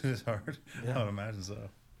 It is hard. Yeah. I would imagine so.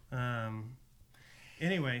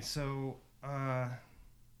 Anyway, so I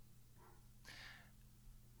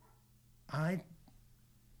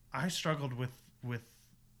struggled with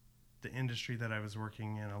the industry that I was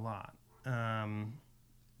working in a lot,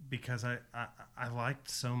 because I liked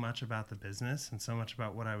so much about the business and so much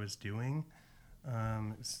about what I was doing.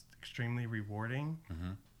 It was extremely rewarding.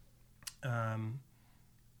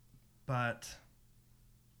 but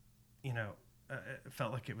you know, it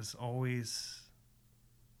felt like it was always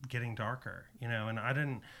getting darker, you know, and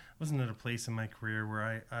wasn't at a place in my career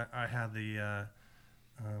where I had the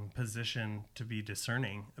position to be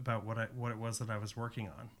discerning about what it was that I was working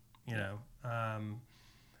on, you know,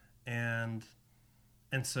 and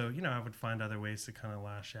so, you know, I would find other ways to kind of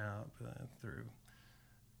lash out through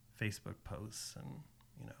Facebook posts, and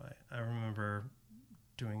you know, I remember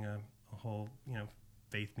doing a whole, you know,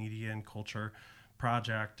 faith media and culture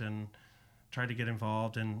project, and tried to get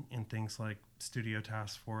involved in things like Studio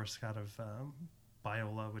Task Force out of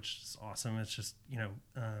Biola, which is awesome. It's just, you know,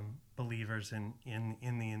 believers in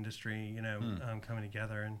the industry, you know, coming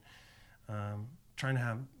together and trying to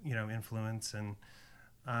have, you know, influence. And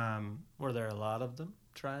were there a lot of them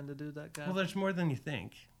trying to do that kind? Well, there's more than you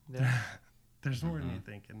think. Yeah. There's more than you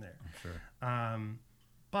think in there. I'm sure.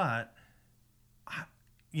 But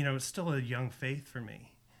you know, it's still a young faith for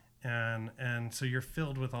me, and so you're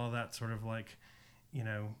filled with all that sort of like, you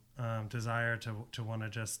know, desire to want to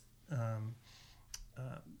just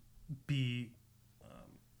be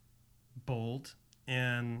bold,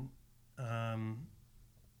 and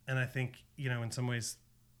I think, you know, in some ways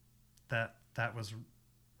that was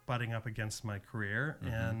butting up against my career,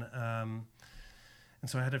 and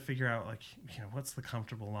so I had to figure out, like, you know, what's the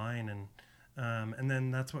comfortable line, and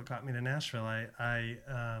then that's what got me to Nashville. I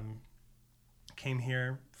came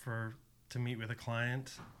here to meet with a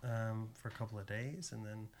client for a couple of days, and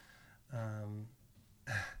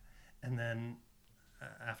then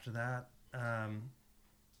after that, I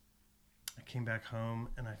came back home,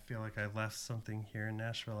 and I feel like I left something here in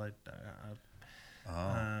Nashville.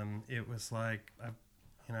 It was like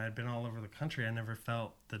I'd been all over the country. I never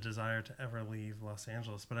felt the desire to ever leave Los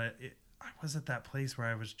Angeles, but I was at that place where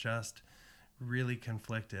I was just really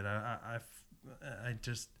conflicted. I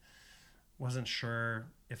just wasn't sure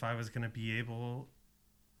if I was going to be able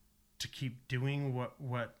to keep doing what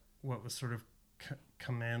was sort of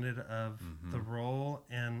commanded of the role,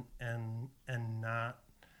 and not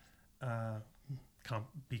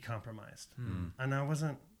be compromised. And I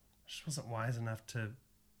just wasn't wise enough to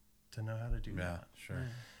know how to do that. Yeah, sure.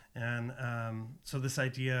 And so this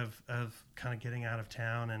idea of kind of getting out of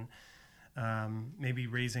town and maybe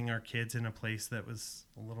raising our kids in a place that was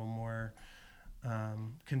a little more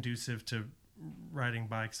conducive to riding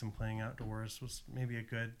bikes and playing outdoors was maybe a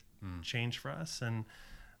good change for us. And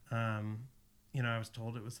you know, I was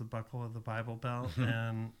told it was the buckle of the Bible Belt,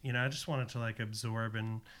 and you know, I just wanted to like absorb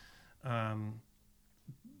and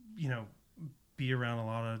you know, be around a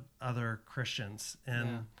lot of other Christians,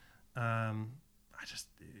 and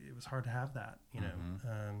it was hard to have that, you know,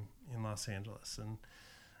 in Los Angeles.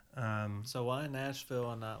 And so why Nashville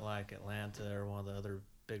and not like Atlanta or one of the other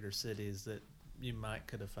bigger cities that you might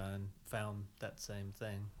could have found that same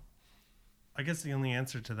thing? I guess the only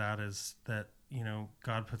answer to that is that, you know,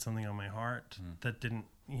 God put something on my heart that didn't,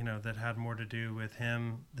 you know, that had more to do with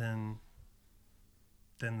Him than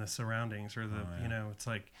the surroundings or the, you know, it's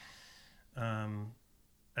like,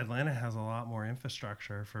 Atlanta has a lot more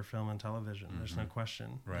infrastructure for film and television. There's no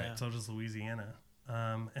question. Right. Yeah. So does Louisiana.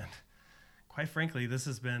 And quite frankly, this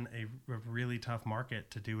has been a really tough market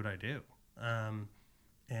to do what I do.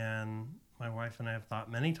 And my wife and I have thought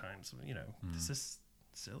many times, you know, is this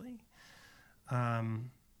silly?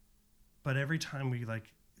 But every time we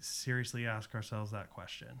like seriously ask ourselves that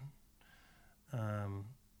question,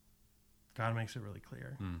 God makes it really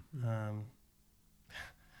clear.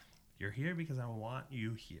 You're here because I want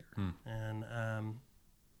you here. And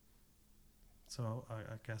so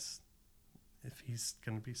I guess if He's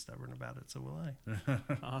going to be stubborn about it, so will I.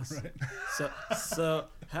 Awesome. Right. So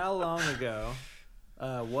how long ago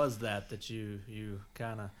was that you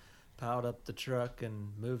kind of piled up the truck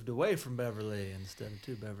and moved away from Beverly instead of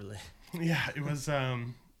to Beverly? Yeah, it was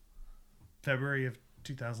February of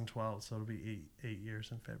 2012, so it'll be eight years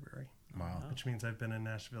in February. Wow. Which means I've been a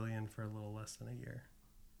Nashvilleian for a little less than a year.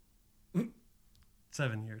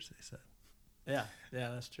 7 years, they said. Yeah,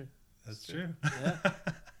 that's true. That's true. Yeah.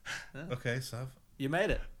 Okay, so You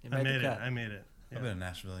made it. You made the cut. I made it. Yeah. I've been a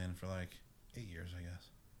Nashvilleian for like 8 years, I guess.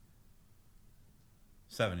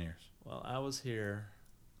 7 years. Well, I was here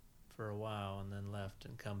for a while and then left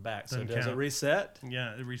and come back. Doesn't so does count. it reset?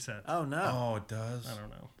 Yeah, it resets. Oh no. Oh, it does. I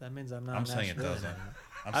don't know. That means I'm not. I'm a saying it Nashvilleian doesn't. anymore.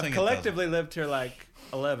 I'm I've saying collectively lived here like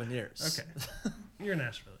 11 years. Okay. You're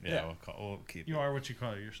Nashville. Yeah, we'll keep You are what you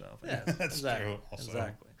call yourself. Yeah, That's exactly. true also.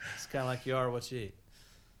 Exactly. It's kind of like you are what you eat,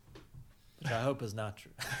 which I hope is not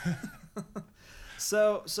true.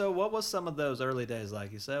 So what was some of those early days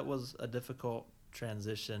like? You said it was a difficult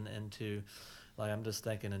transition into, like, I'm just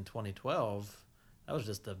thinking in 2012, that was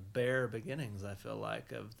just the bare beginnings, I feel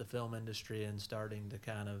like, of the film industry and starting to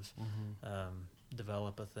kind of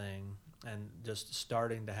develop a thing, and just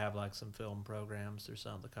starting to have like some film programs through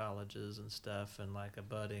some of the colleges and stuff, and like a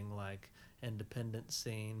budding like independent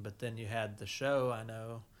scene. But then you had the show, I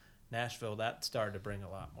know, Nashville, that started to bring a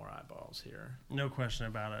lot more eyeballs here. No question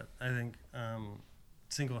about it. I think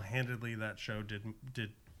single-handedly that show did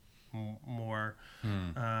more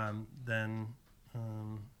than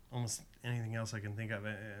almost anything else I can think of.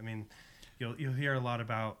 I mean, you'll hear a lot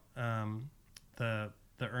about the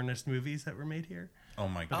Ernest movies that were made here. Oh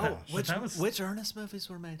my gosh! Which Ernest movies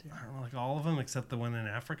were made here? I don't know, like all of them except the one in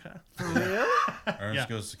Africa. For real? Ernest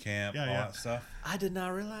Goes to Camp, all that stuff. I did not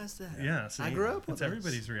realize that. Yeah, so I grew up with it's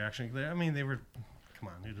everybody's reaction. I mean, they were. Come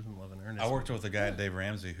on, who doesn't love an Ernest? I worked with a guy, Dave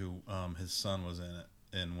Ramsey, who his son was in it,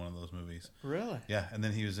 in one of those movies. Really? Yeah, and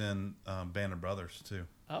then he was in Band of Brothers too.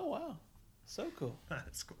 Oh wow, so cool.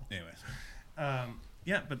 That's cool. Anyways,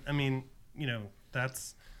 yeah, but I mean,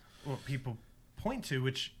 that's what people point to,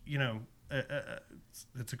 which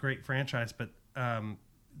it's a great franchise, but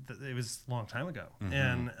it was a long time ago,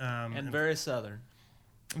 and very Southern.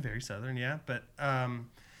 Very Southern, yeah. But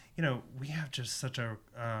we have just such a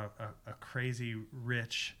crazy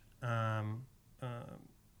rich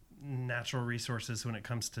natural resources when it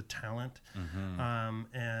comes to talent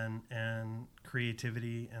and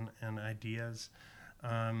creativity and ideas,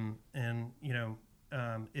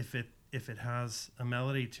 if it has a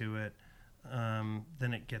melody to it,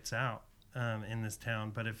 then it gets out in this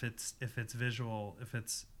town. But if it's visual, if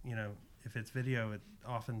it's video, it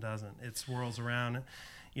often doesn't. It swirls around,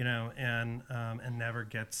 and never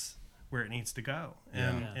gets where it needs to go.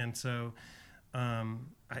 And so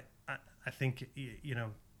I think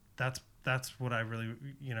that's what I really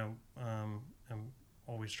am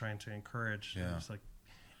always trying to encourage. Yeah.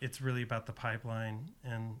 It's really about the pipeline,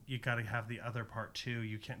 and you got to have the other part too.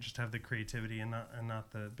 You can't just have the creativity and not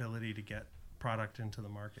the ability to get product into the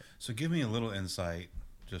market. So give me a little insight,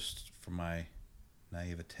 just for my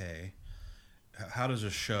naivete. How does a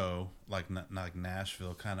show like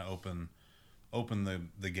Nashville kind of open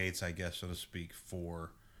the gates, I guess, so to speak,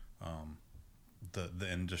 for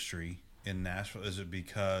the industry in Nashville? Is it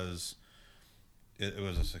because it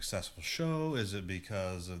was a successful show? Is it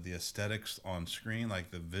because of the aesthetics on screen,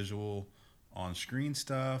 like the visual on screen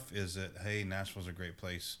stuff? Is it, hey, Nashville's a great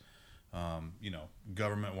place,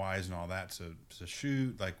 government wise and all that to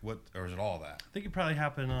shoot? Like what, or is it all that? I think it probably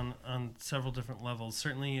happened on several different levels.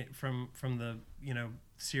 Certainly from the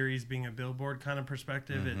series being a billboard kind of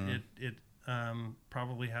perspective, it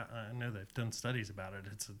probably I know they've done studies about it.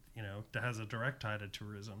 It's it has a direct tie to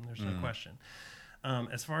tourism. There's no question.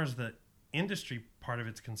 As far as the industry part of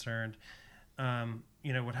it's concerned,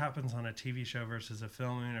 what happens on a TV show versus a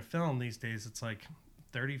film. I mean, a film these days, it's like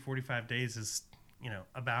 30-45 days is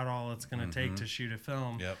about all it's going to take to shoot a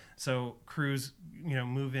film. Yep. So crews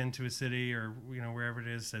move into a city or wherever it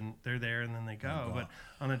is, and they're there and then they go. Oh, but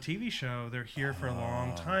on a TV show, they're here for a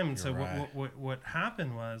long time. And so right. what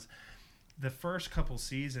happened was, the first couple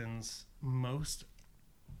seasons, most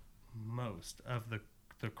of the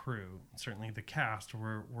crew, certainly the cast,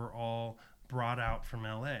 were all brought out from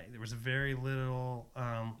LA. There was very little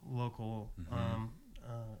local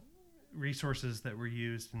resources that were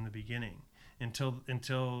used in the beginning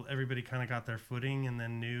until everybody kind of got their footing and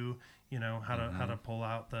then knew how to pull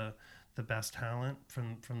out the best talent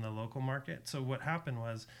from the local market. So what happened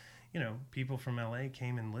was, people from LA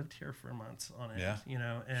came and lived here for months on it. Yeah.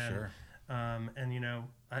 And sure.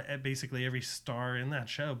 Basically every star in that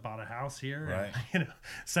show bought a house here, right. And,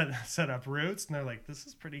 set up roots, and they're like, "This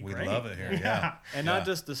is pretty great. We love it here." Yeah, and not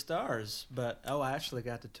just the stars, but I actually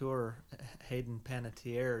got to tour Hayden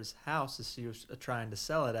Panettiere's house as she was trying to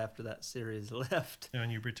sell it after that series left. And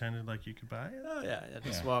you pretended like you could buy it. Oh yeah,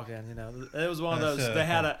 just walk in. It was one of those. They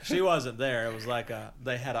had she wasn't there. It was like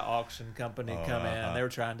they had an auction company come in. They were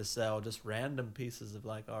trying to sell just random pieces of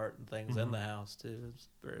like art and things in the house too. It was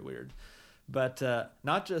very weird. But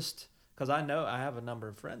not just because I know I have a number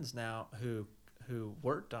of friends now who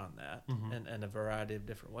worked on that in a variety of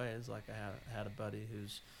different ways. Like I had a buddy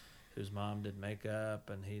whose mom did makeup,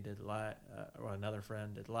 and he did light, or another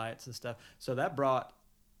friend did lights and stuff. So that brought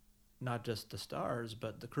not just the stars,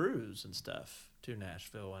 but the crews and stuff to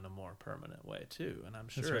Nashville in a more permanent way too. And I'm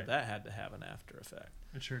sure that had to have an after effect.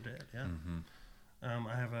 It sure did, yeah.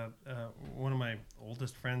 I have one of my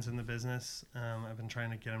oldest friends in the business. I've been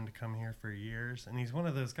trying to get him to come here for years, and he's one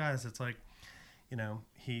of those guys that's like,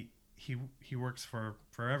 he works for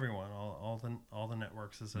everyone, all the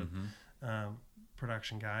networks as a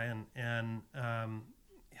production guy, and I'm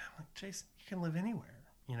like, Jason, you can live anywhere,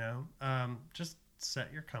 just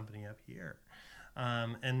set your company up here.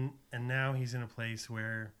 And now he's in a place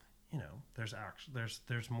where, you know,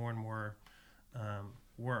 there's more and more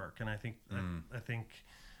work, and I think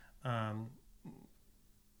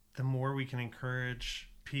the more we can encourage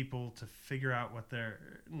people to figure out what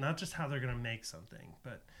they're, not just how they're going to make something,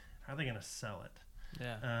 but how they're going to sell it.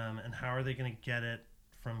 Yeah. And how are they going to get it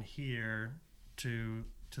from here to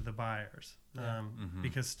the buyers? Yeah.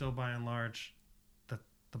 Because still, by and large,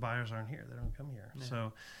 the buyers aren't here. They don't come here. Yeah.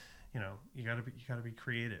 So, you know, you gotta be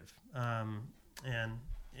creative. And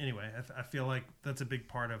anyway, I feel like that's a big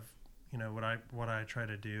part of, you know, what I try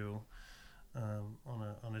to do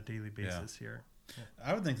on a daily basis here. Yeah.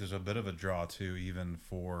 I would think there's a bit of a draw too, even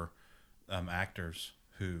for actors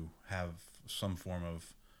who have some form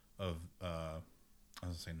of I was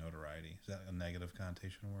gonna say notoriety. Is that a negative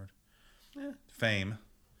connotation word? Yeah. Fame.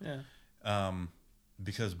 Yeah.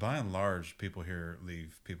 Because by and large, people here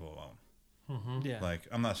leave people alone. Mm-hmm. Yeah. Like,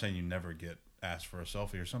 I'm not saying you never get asked for a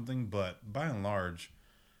selfie or something, but by and large,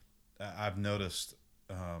 I've noticed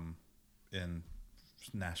in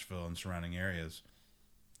Nashville and surrounding areas,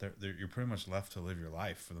 you're pretty much left to live your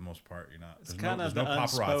life for the most part. You're not. It's kind of the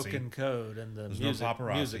unspoken code in the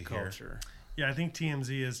music culture. Yeah, I think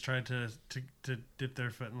TMZ has tried to dip their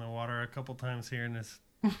foot in the water a couple times here and has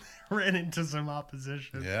ran into some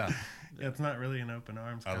opposition. Yeah. Yeah, it's not really an open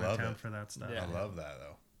arms kind of town for that stuff. Yeah. I love that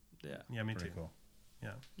though. Yeah. Yeah, me Pretty too. cool.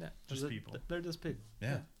 Yeah. Yeah. Just people. They're just people.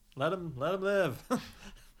 Yeah. Let them live.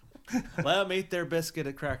 Let them eat their biscuit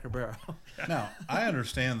at Cracker Barrel. Now, I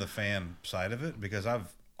understand the fan side of it because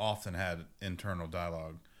I've often had internal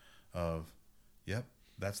dialogue of, yep,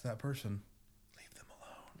 that's that person. Leave them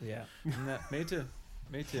alone. Yeah. Me too.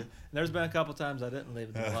 Me too. And there's been a couple times I didn't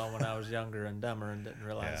leave them alone when I was younger and dumber and didn't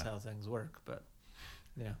realize how things work. But,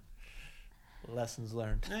 yeah. Lessons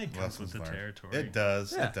learned. It comes with the territory. It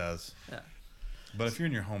does. Yeah. It does. Yeah. But if you're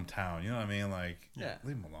in your hometown, you know what I mean? Like, Yeah.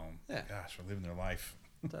 leave them alone. Yeah. Gosh, they're living their life.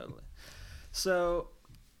 Totally. So,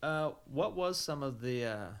 what was some of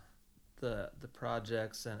the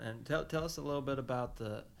projects and tell us a little bit about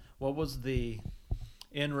what was the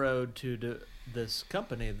inroad to this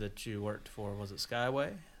company that you worked for? Was it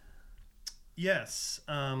Skyway? Yes.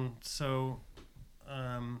 After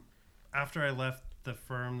I left the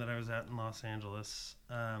firm that I was at in Los Angeles,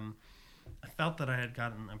 I felt that I had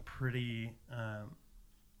gotten a pretty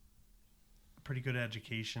good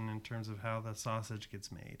education in terms of how the sausage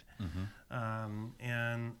gets made. Mm-hmm.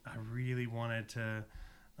 And I really wanted to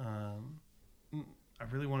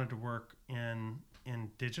work in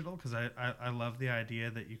digital because I love the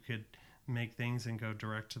idea that you could make things and go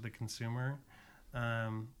direct to the consumer.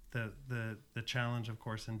 The challenge, of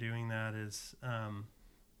course, in doing that is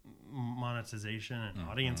monetization and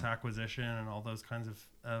audience acquisition and all those kinds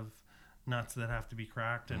of nuts that have to be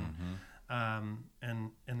cracked, and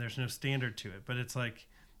there's no standard to it, but it's like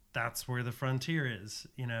that's where the frontier is,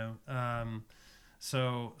 you know.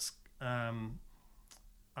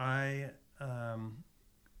 I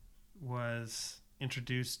was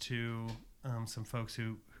introduced to some folks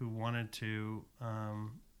who wanted to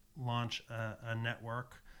launch a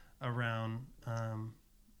network around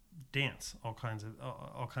dance, all kinds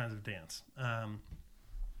of dance,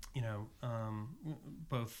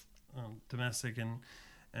 both domestic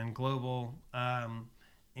and global,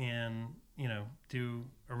 and do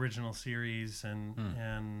original series and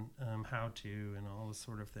how to and all this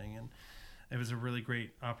sort of thing. And it was a really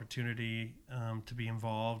great opportunity to be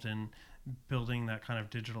involved in building that kind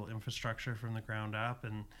of digital infrastructure from the ground up.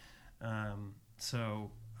 And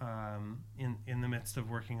in the midst of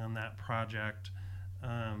working on that project,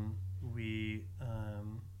 we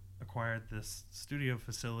acquired this studio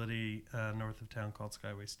facility north of town called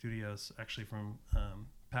Skyway Studios, actually from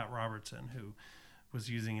Pat Robertson, who was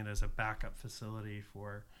using it as a backup facility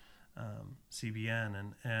for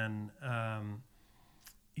CBN. And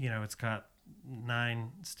it's got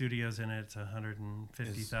 9 studios in it. It's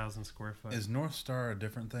 150,000 square foot. Is North Star a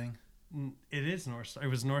different thing? It is North Star. It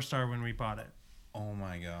was North Star when we bought it. Oh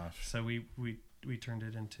my gosh. So we turned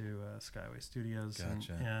it into Skyway Studios.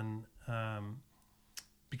 Gotcha. And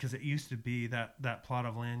because it used to be that plot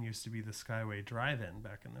of land used to be the Skyway Drive-In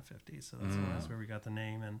back in the 50s. So that's where we got the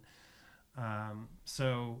name. And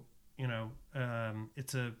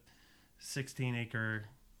it's a 16-acre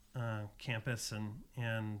campus,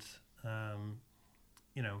 and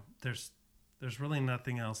there's really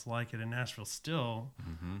nothing else like it in Nashville still.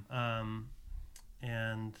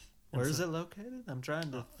 And where is it located? I'm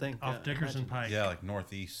trying to think. Off Dickerson Pike. Yeah, like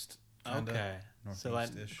northeast. Kinda. Okay, so like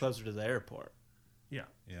closer to the airport. Yeah.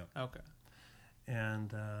 Yeah. Okay.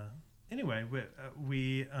 And anyway,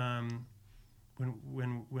 we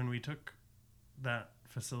when we took that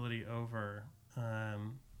facility over,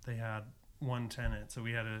 they had one tenant, so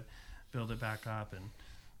we had to build it back up and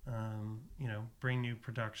bring new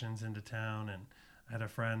productions into town. And I had a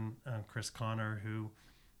friend, Chris Connor, who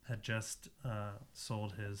had just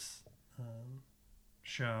sold his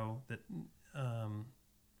show that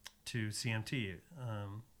to CMT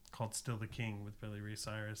called Still the King with Billy Ray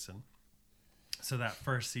Cyrus. And so that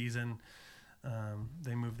first season,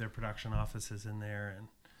 they moved their production offices in there, and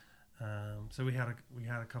so we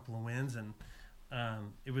had a couple of wins, and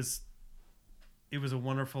it was a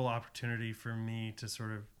wonderful opportunity for me to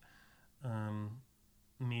sort of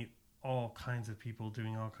meet all kinds of people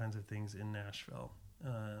doing all kinds of things in Nashville.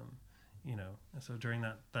 So during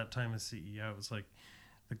that time as CEO, it was like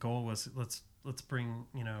the goal was let's bring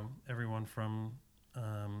everyone from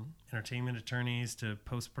entertainment attorneys to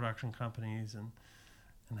post-production companies and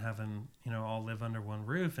have them all live under one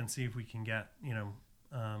roof and see if we can get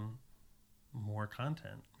more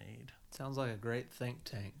content made. Sounds like a great think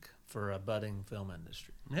tank for a budding film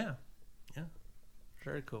industry. Yeah.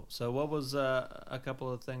 Very cool. So what was a couple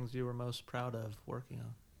of things you were most proud of working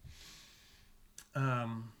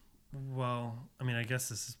on? Well, I mean, I guess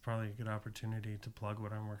this is probably a good opportunity to plug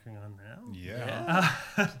what I'm working on now. Yeah.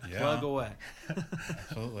 Plug away.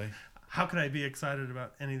 Absolutely. How could I be excited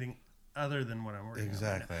about anything other than what I'm working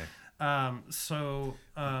exactly. on?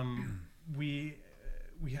 We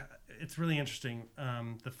it's really interesting.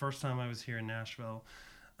 The first time I was here in Nashville,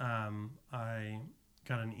 I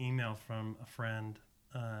got an email from a friend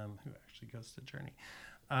who actually goes to Journey,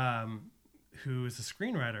 who is a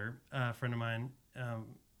screenwriter, a friend of mine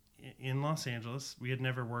in Los Angeles. We had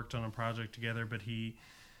never worked on a project together, but he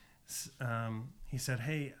said,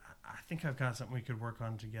 "Hey, I think I've got something we could work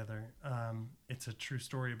on together. It's a true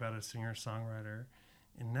story about a singer-songwriter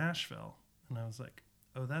in Nashville." And I was like,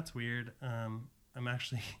 "Oh, that's weird. I'm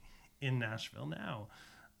actually in Nashville now."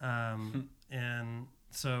 And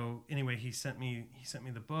so anyway, he sent me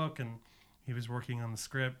the book, and he was working on the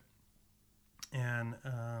script, and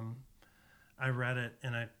I read it,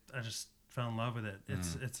 and I just fell in love with it.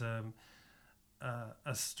 It's a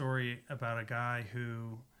story about a guy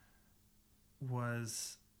who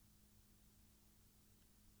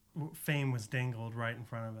fame was dangled right in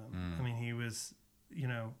front of him. I mean, he was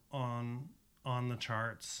on the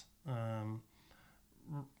charts,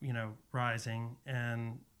 rising,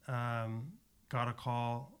 and got a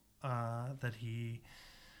call that he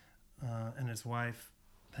and his wife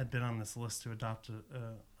had been on this list to adopt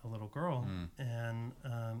a little girl and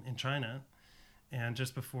in China. And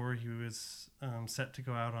just before he was set to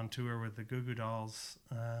go out on tour with the Goo Goo Dolls,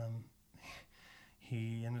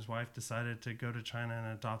 he and his wife decided to go to China and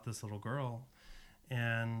adopt this little girl.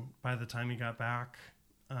 And by the time he got back,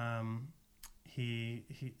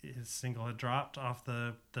 his single had dropped off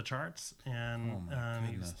the charts, and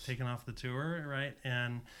he was taken off the tour, right?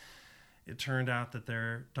 And it turned out that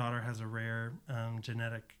their daughter has a rare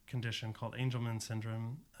genetic condition called Angelman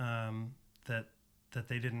syndrome that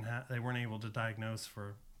they weren't able to diagnose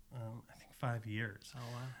for I think 5 years. Oh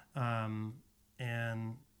wow!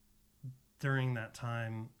 And during that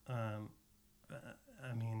time,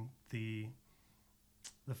 I mean, the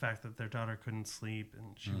fact that their daughter couldn't sleep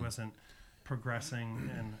and she wasn't progressing,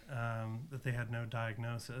 and that they had no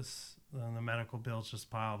diagnosis, the medical bills just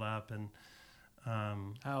piled up. And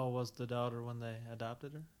how old was the daughter when they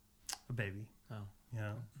adopted her? A baby. Oh,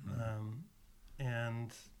 yeah.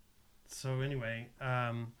 And so anyway,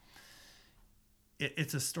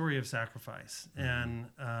 it's a story of sacrifice and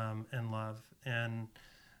love, and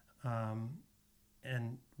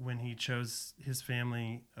when he chose his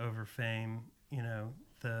family over fame,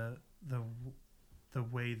 the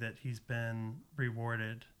way that he's been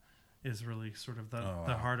rewarded is really sort of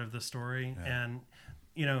the heart of the story. Yeah. And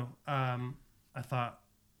I thought,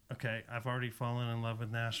 okay, I've already fallen in love with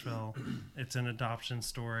Nashville. It's an adoption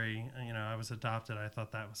story. I was adopted. I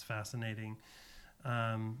thought that was fascinating.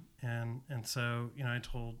 And so, I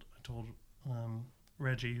told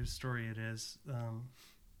Reggie, whose story it is,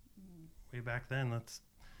 way back then,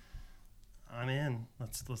 I'm in.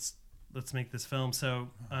 Let's make this film. So,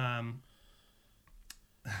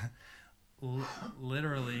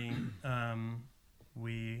 literally,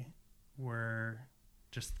 we were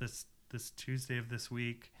just this Tuesday of this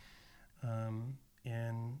week,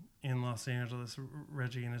 in Los Angeles,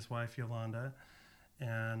 Reggie and his wife Yolanda,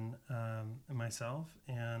 and myself,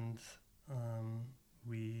 and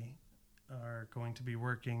we are going to be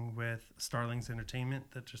working with Starlings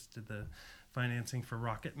Entertainment that just did the financing for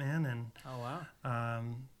Rocket Man, and oh wow,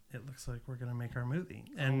 it looks like we're going to make our movie.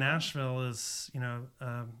 And Nashville is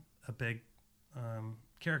a big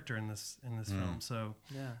character in this film. So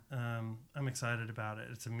I'm excited about it.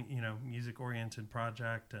 It's a music oriented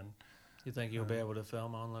project, and you think you'll be able to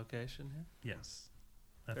film on location here? Yes,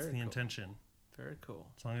 that's Very the cool. intention. Very cool.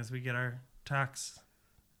 As long as we get our tax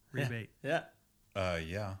rebate. Yeah.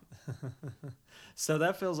 Yeah. So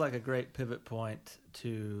that feels like a great pivot point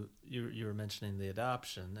to you were mentioning the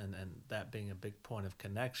adoption and that being a big point of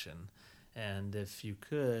connection. And if you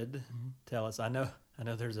could tell us, I know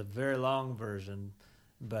there's a very long version,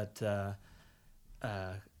 but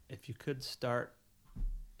if you could start,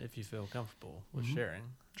 if you feel comfortable with sharing,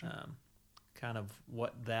 kind of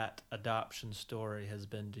what that adoption story has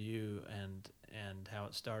been to you and how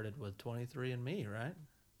it started with 23andMe, right?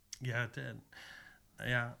 Yeah, it did.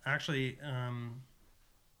 Yeah, actually,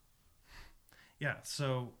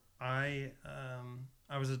 so I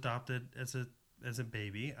was adopted as a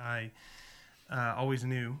baby. I always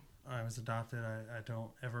knew I was adopted. I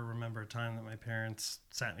don't ever remember a time that my parents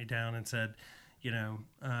sat me down and said,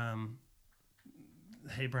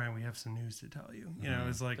 hey Brian, we have some news to tell you. It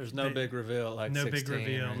was like there's no big reveal, like no 16 big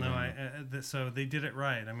reveal. No, so they did it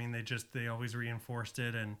right. I mean, they always reinforced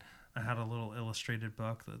it, and I had a little illustrated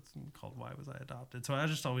book that's called "Why Was I Adopted?" So I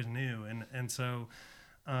just always knew, and so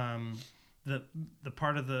the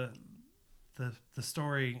part of the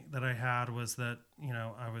story that I had was that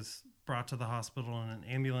I was brought to the hospital in an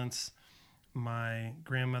ambulance. My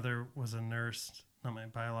grandmother was a nurse, not my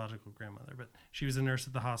biological grandmother, but she was a nurse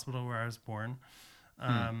at the hospital where I was born.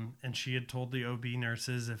 And she had told the OB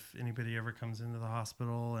nurses, if anybody ever comes into the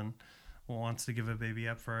hospital and wants to give a baby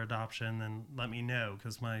up for adoption, then let me know,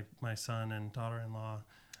 because my son and daughter-in-law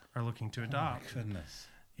are looking to adopt. Oh my goodness.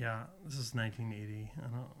 Yeah, this is 1980.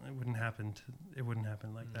 It wouldn't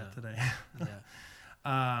happen like that today.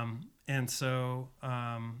 Yeah. And so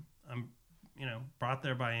I'm brought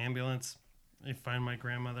there by ambulance. I find my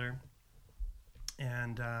grandmother,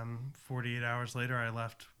 and 48 hours later I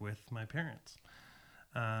left with my parents.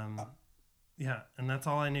 And that's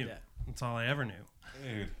all I knew. Yeah. That's all I ever knew.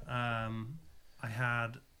 Dude. I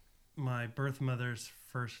had my birth mother's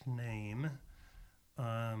first name,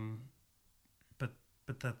 but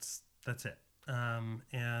that's it.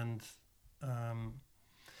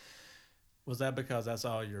 Was that because that's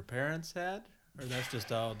all your parents had, or that's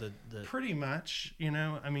just all the pretty much,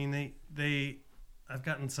 I mean, I've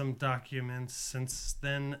gotten some documents since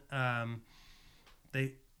then.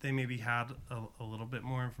 They maybe had a little bit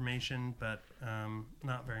more information, but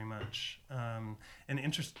not very much. And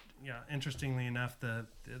interestingly enough, the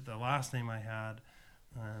last name I had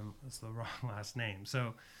was the wrong last name.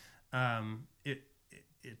 So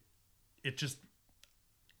it just,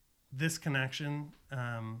 this connection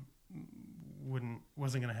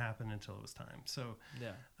wasn't going to happen until it was time. So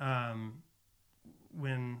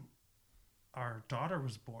when our daughter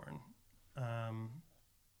was born,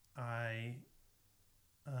 I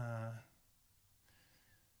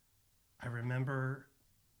remember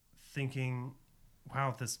thinking,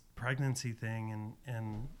 wow, this pregnancy thing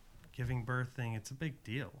and giving birth thing, it's a big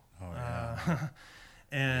deal. Oh, yeah.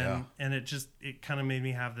 And it kind of made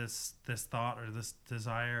me have this thought or this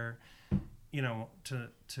desire,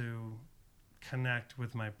 to connect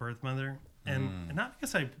with my birth mother, and not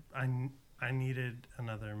because I needed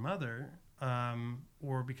another mother,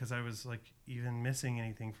 or because I was like even missing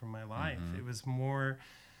anything from my life. It was more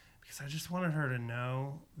because I just wanted her to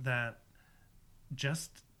know that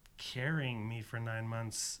just carrying me for 9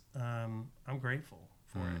 months, I'm grateful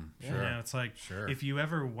for it. Sure. It's like, if you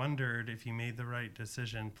ever wondered if you made the right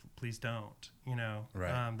decision, please don't.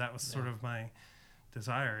 Right. That was sort of my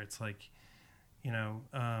desire. It's like,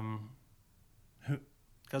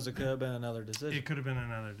 because it could have been another decision. It could have been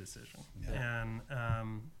another decision. Yeah.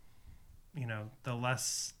 And the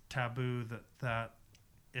less taboo that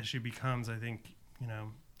issue becomes, I think,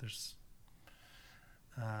 there's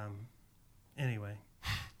anyway.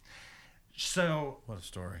 So what a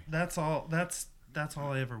story. That's all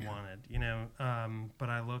I ever wanted, but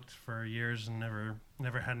I looked for years and never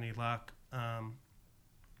had any luck.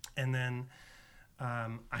 And then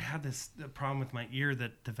I had this problem with my ear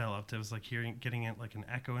that developed. It was like getting it like an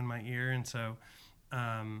echo in my ear. And so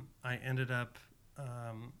I ended up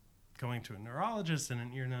going to a neurologist and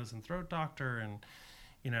an ear, nose, and throat doctor, and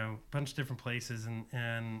a bunch of different places.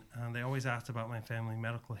 And they always asked about my family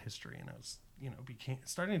medical history. And I was,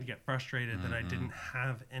 starting to get frustrated that I didn't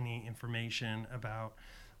have any information about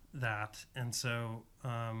that. And so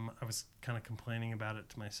I was kind of complaining about it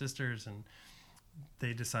to my sisters, and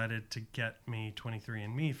they decided to get me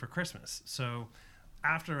 23andMe for Christmas. So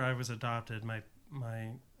after I was adopted, my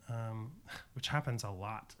which happens a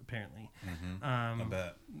lot apparently. I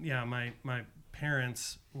bet. Yeah, my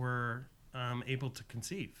parents were able to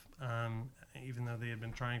conceive, even though they had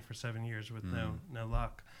been trying for 7 years with no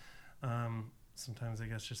luck. Sometimes I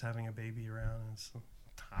guess just having a baby around is,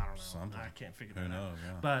 I don't know. Something. I can't figure that Who out. knows?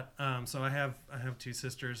 Yeah. But so I have 2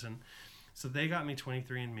 sisters, and so they got me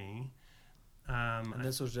 23andMe. And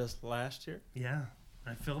this was just last year? Yeah,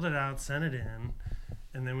 I filled it out, sent it in,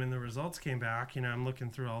 and then when the results came back, I'm looking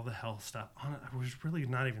through all the health stuff. I was really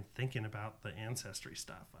not even thinking about the ancestry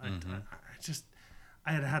stuff.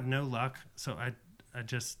 I had no luck, so I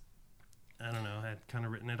don't know, I had kind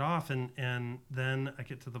of written it off, and then I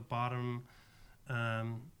get to the bottom. I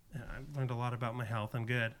learned a lot about my health. I'm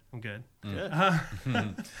good. Good.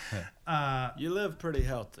 You live pretty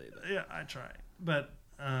healthy, though. Yeah, I try, but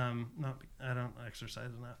I don't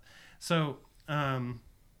exercise enough. So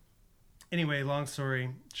anyway, long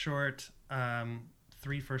story short,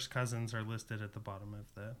 3 first cousins are listed at the bottom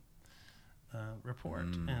of the report,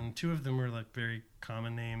 and 2 of them were like very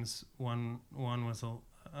common names. One was a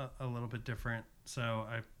little bit different, so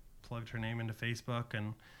I plugged her name into Facebook,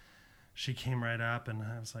 and she came right up, and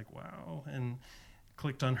I was like, wow, and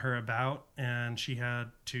clicked on her about, and she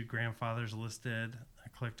had 2 grandfathers listed. I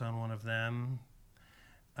clicked on one of them,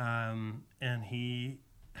 and he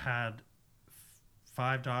had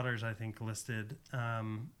 5 daughters, I think, listed,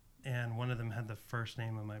 and one of them had the first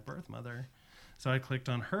name of my birth mother. So I clicked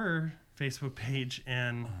on her Facebook page,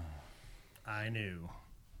 and I knew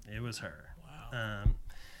it was her. Wow.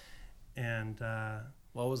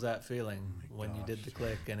 What was that feeling when you did the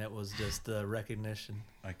click and it was just the recognition?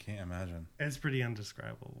 I can't imagine. It's pretty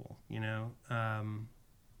indescribable,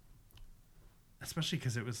 especially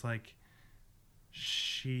because it was like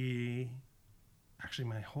actually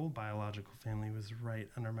my whole biological family was right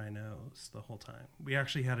under my nose the whole time. We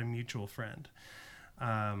actually had a mutual friend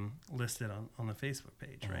listed on the Facebook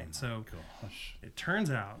page, right? So gosh. It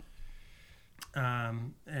turns out,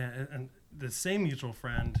 and the same mutual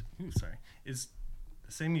friend, is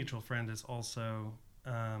also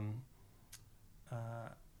a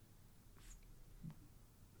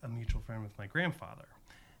mutual friend with my grandfather.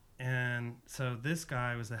 And so this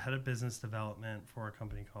guy was the head of business development for a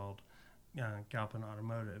company called Galpin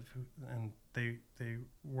Automotive, and they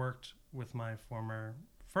worked with my former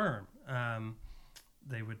firm.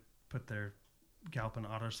 They would put their Galpin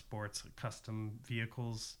Autosports custom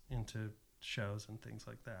vehicles into shows and things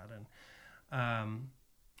like that,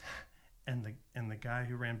 and the guy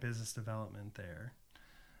who ran business development there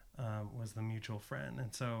was the mutual friend.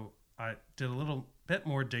 And so I did a little bit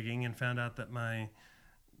more digging and found out that my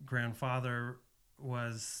grandfather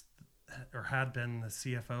was or had been the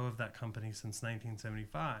CFO of that company since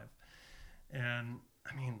 1975. And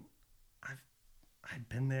I mean, I'd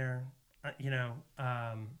been there, and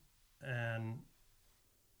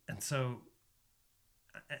so,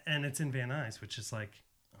 and it's in Van Nuys, which is like,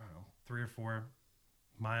 I don't know, 3 or 4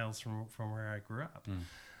 miles from where I grew up.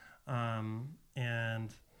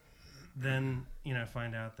 And then,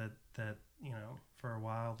 find out that, for a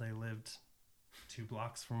while they lived 2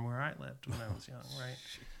 blocks from where I lived when I was young, right?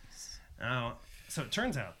 Now, so it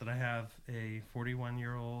turns out that I have a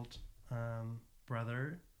 41-year-old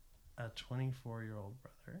brother, a 24-year-old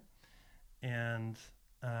brother, and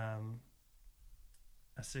a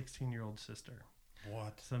 16-year-old sister.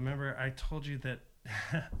 What? So remember, I told you that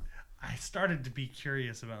I started to be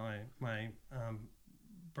curious about my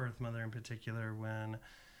birth mother in particular when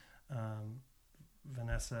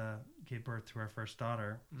Vanessa gave birth to our first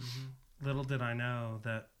daughter. Mm-hmm. Little did I know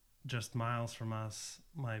that just miles from us,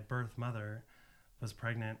 my birth mother was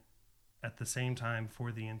pregnant at the same time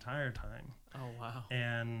for the entire time. Oh, wow.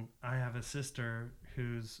 And I have a sister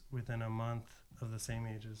who's within a month of the same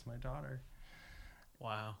age as my daughter.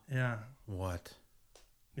 Wow. Yeah. What?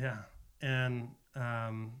 Yeah. And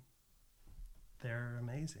they're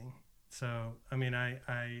amazing. So, I mean, I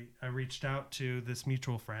reached out to this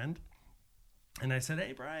mutual friend and I said,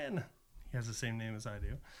 hey, Brian. He has the same name as I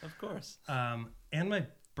do. Of course. And my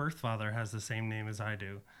birth father has the same name as I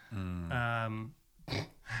do.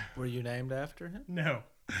 Were you named after him? No,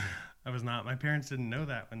 I was not. My parents didn't know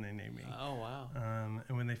that when they named me. Oh, wow.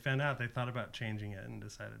 And when they found out, they thought about changing it and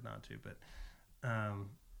decided not to. But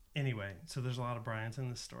anyway, so there's a lot of Brians in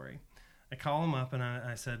this story. I call him up and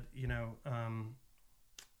I said, I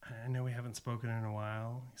know we haven't spoken in a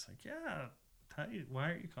while. He's like, yeah,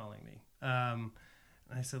 why are you calling me? And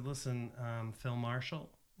I said, listen, Phil Marshall.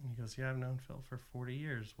 And he goes, yeah, I've known Phil for 40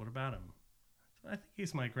 years. What about him? So I think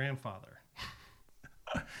he's my grandfather.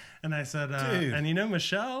 And I said, and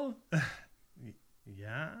Michelle?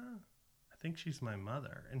 Yeah, I think she's my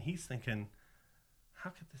mother. And he's thinking, how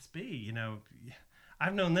could this be?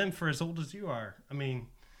 I've known them for as old as you are. I mean,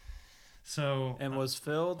 So And was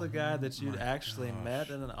Phil the guy that you'd my actually gosh. met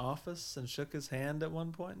in an office and shook his hand at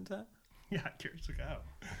one point in time? yeah, years ago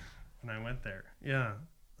when I went there. Yeah.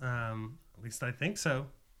 At least I think so.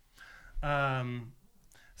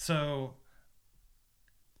 So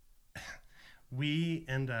we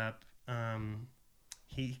end up,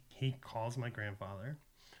 he calls my grandfather,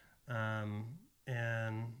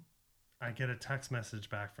 and I get a text message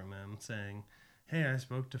back from him saying, "Hey, I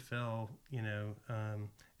spoke to Phil,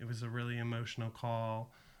 it was a really emotional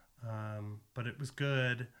call, but it was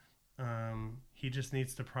good. He just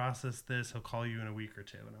needs to process this. He'll call you in a week or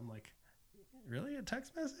two." And I'm like, really? A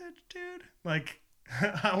text message, dude? Like,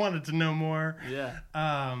 I wanted to know more. Yeah.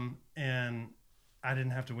 And I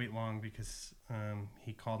didn't have to wait long because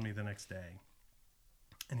he called me the next day.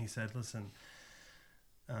 And he said, "Listen,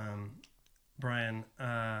 Brian,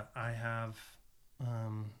 I have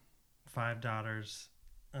 5 daughters.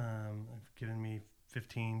 I've given me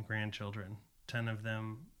 15 grandchildren. 10 of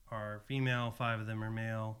them are female, 5 of them are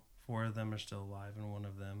male, 4 of them are still alive, and 1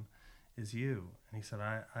 of them is you." And he said,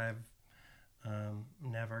 I've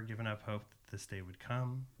never given up hope that this day would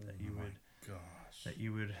come, that you would, Gosh. that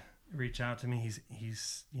you would reach out to me. He's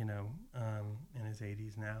in his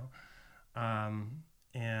 80s now.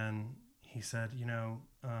 And he said,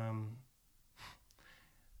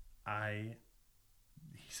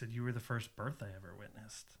 he said, "You were the first birth I ever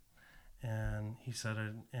witnessed." And he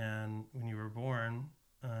said, "And when you were born,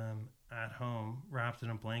 at home, wrapped in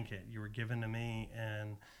a blanket, you were given to me,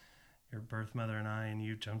 and your birth mother and I, and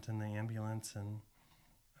you jumped in the ambulance, and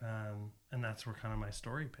that's where kind of my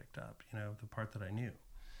story picked up, the part that I knew."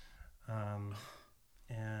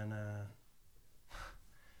 And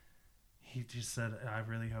he just said, "I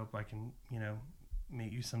really hope I can,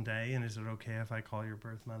 meet you someday. And is it okay if I call your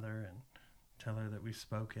birth mother and tell her that we've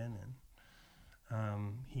spoken?"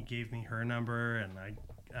 And he gave me her number, and I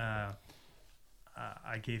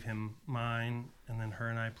gave him mine, and then her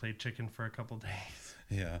and I played chicken for a couple days.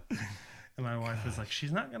 Yeah. And my wife was like,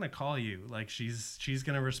 "She's not gonna call you. Like, she's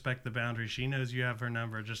gonna respect the boundary. She knows you have her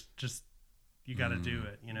number. Just you got to do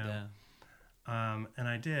it, Yeah. And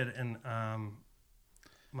I did, and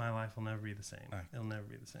my life will never be the same. It'll never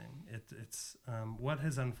be the same. It's what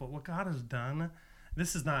has unfolded, what God has done.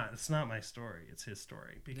 It's not my story. It's His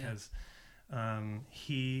story, because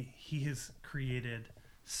He has created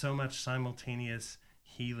so much simultaneous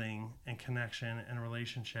healing and connection and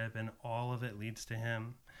relationship, and all of it leads to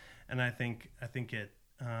Him. And I think it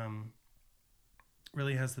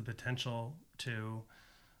really has the potential to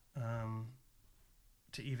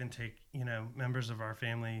even take members of our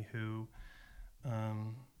family who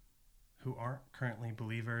aren't currently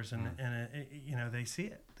believers, and they see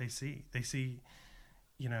it. They see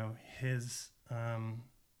His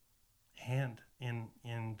hand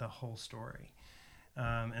in the whole story.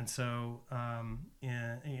 And so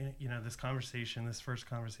this first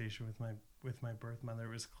conversation with my birth mother, it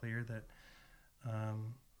was clear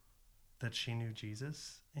that she knew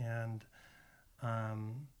Jesus, and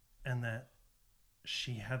that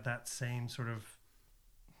she had that same sort of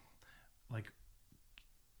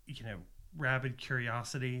rabid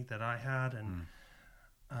curiosity that I had, and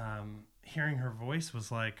hearing her voice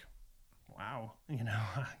was like, wow,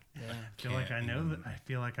 I feel like I know that. I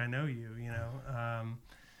feel like I know you,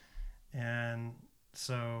 and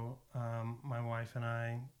so my wife and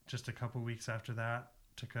I, just a couple weeks after that,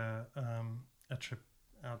 took a trip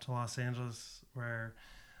out to Los Angeles, where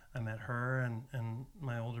I met her and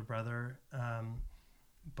my older brother,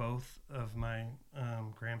 both of my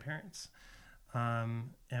grandparents,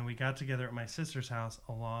 and we got together at my sister's house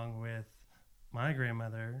along with my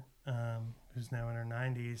grandmother, who's now in her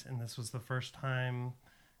 90s, and this was the first time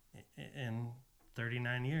in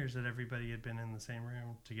 39 years that everybody had been in the same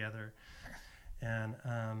room together, and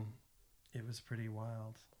it was pretty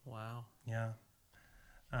wild. Wow. Yeah.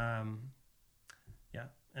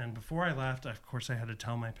 And before I left, of course, I had to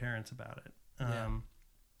tell my parents about it.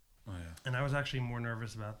 And I was actually more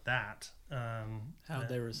nervous about that. How'd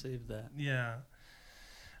they receive that? Yeah.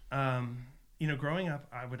 Growing up,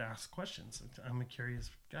 I would ask questions. I'm a curious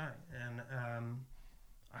guy, and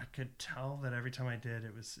I could tell that every time I did,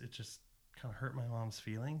 it just kind of hurt my mom's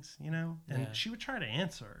feelings, and she would try to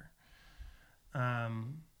answer.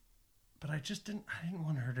 But I didn't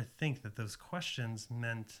want her to think that those questions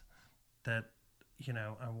meant that,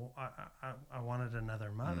 I wanted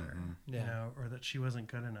another mother, or that she wasn't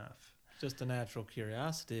good enough. Just a natural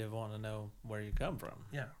curiosity of wanting to know where you come from.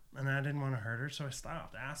 Yeah. And I didn't want to hurt her, so I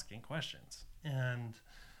stopped asking questions. And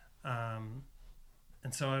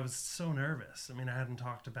so I was so nervous. I mean, I hadn't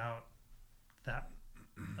talked about that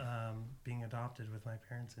being adopted with my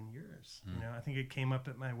parents in years. You know, I think it came up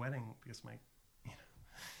at my wedding because my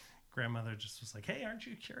grandmother just was like, "Hey, aren't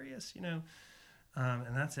you curious?" You know,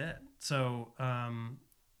 and that's it. So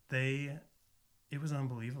it was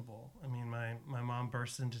unbelievable. I mean, my mom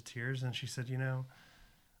burst into tears and she said, "You know,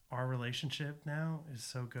 our relationship now is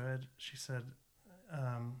so good." She said,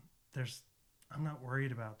 I'm not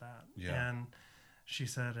worried about that. Yeah. And she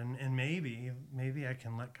said, and maybe I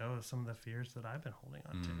can let go of some of the fears that I've been holding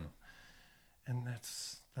on to. And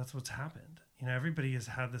that's what's happened. You know, everybody has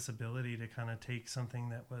had this ability to kind of take something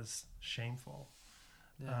that was shameful.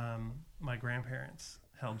 Yeah. My grandparents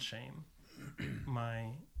held shame.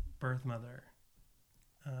 My birth mother,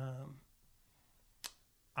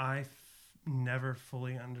 I never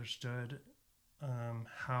fully understood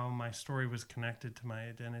how my story was connected to my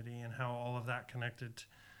identity and how all of that connected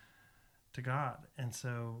to God. And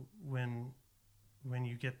so when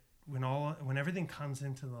everything comes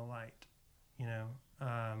into the light, you know,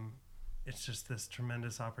 it's just this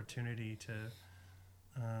tremendous opportunity to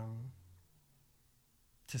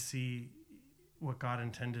see what God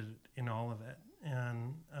intended in all of it,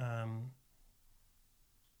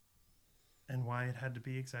 and why it had to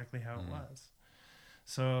be exactly how it was.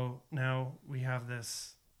 So now we have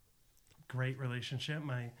this great relationship.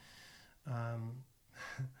 My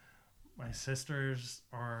my sisters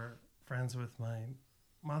are friends with my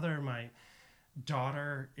mother. My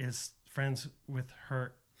daughter is friends with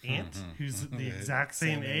her aunt, who's the exact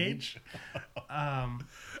same age.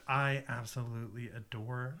 I absolutely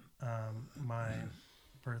adore my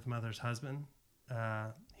birth mother's husband.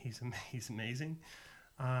 He's amazing.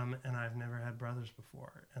 And I've never had brothers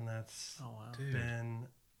before, and that's been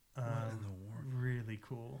really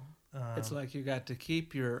cool. It's like you got to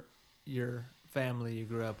keep your family you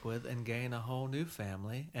grew up with and gain a whole new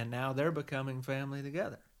family, and now they're becoming family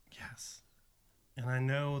together. Yes, and I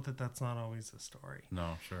know that that's not always the story.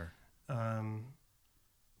 No, sure.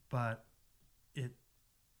 But it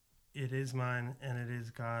is mine and it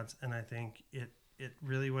is God's, and I think it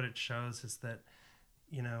really what it shows is that,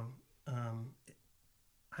 you know,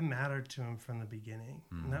 I mattered to him from the beginning,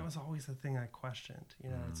 and that was always the thing I questioned.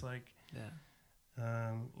 You know, it's like,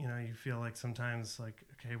 you know, you feel like sometimes like,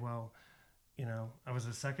 okay, well, you know, I was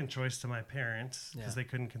a second choice to my parents because they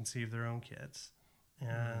couldn't conceive their own kids,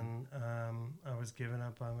 and I was given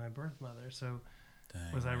up by my birth mother. So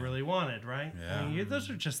was I really wanted, right? Yeah. I mean, those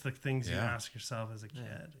are just the things you ask yourself as a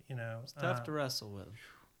kid. You know, It's tough to wrestle with.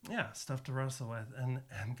 Yeah, stuff to wrestle with,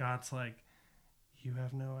 and God's like, you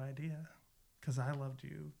have no idea, because I loved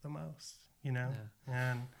you the most. You know,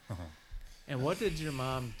 And what did your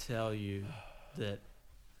mom tell you that,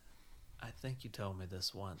 I think you told me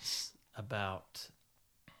this once, about,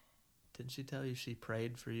 didn't she tell you she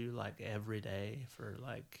prayed for you like every day for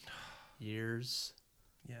like years?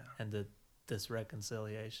 Yeah. And that this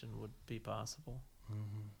reconciliation would be possible?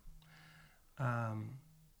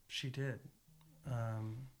 She did.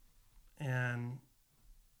 And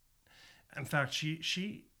in fact,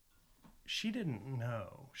 she didn't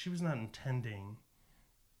know. She was not intending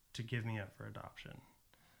to give me up for adoption.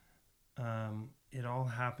 It all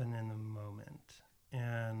happened in the moment.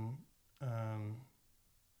 And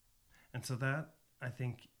so that, I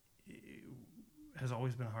think, has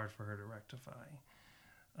always been hard for her to rectify.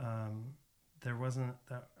 There wasn't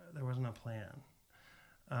a plan.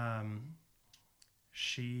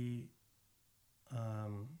 She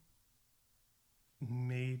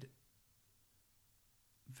made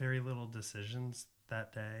very little decisions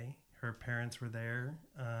that day. Her parents were there.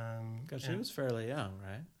 Because she was fairly young,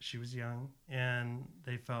 right? She was young, and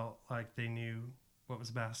they felt like they knew what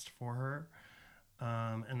was best for her,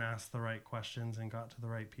 and asked the right questions and got to the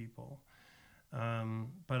right people.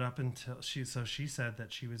 But up until she said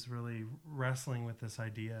that she was really wrestling with this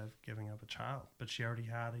idea of giving up a child, but she already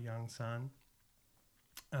had a young son.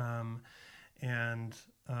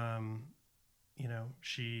 You know,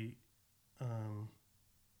 she,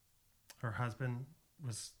 her husband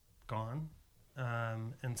was gone.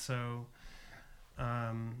 And so,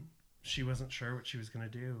 she wasn't sure what she was going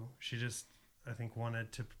to do. She just, I think,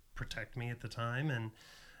 wanted to protect me at the time.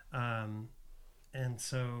 And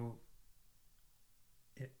so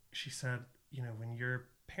she said, you know, when your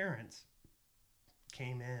parents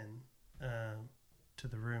came in, to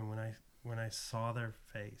the room, when I saw their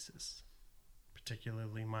faces,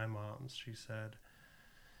 particularly my mom's, she said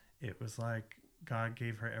it was like God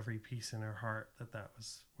gave her every piece in her heart that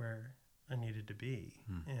was where I needed to be.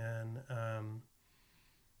 And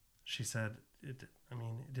she said it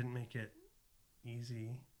didn't make it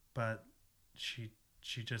easy, but she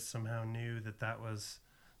just somehow knew that was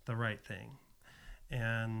the right thing.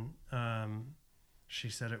 And she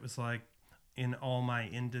said it was like in all my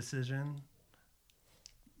indecision,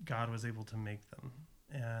 God was able to make them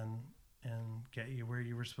and get you where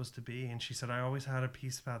you were supposed to be. And she said, I always had a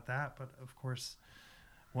peace about that, but of course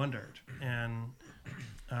wondered. And,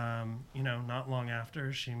 not long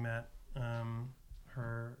after she met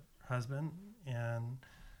her husband and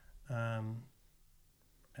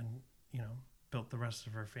built the rest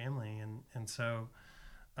of her family. And so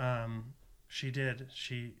she did.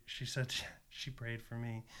 She said she prayed for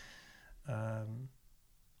me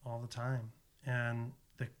all the time. And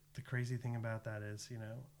the crazy thing about that is,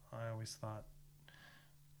 I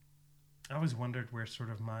always wondered where sort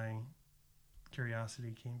of my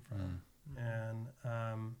curiosity came from. And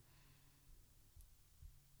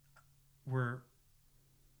we're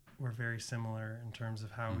very similar in terms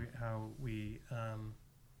of how we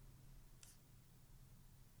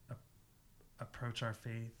approach our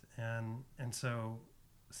faith. And so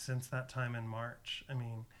since that time in March,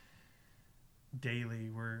 daily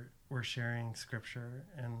we're sharing scripture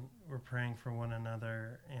and we're praying for one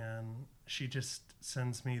another, and she just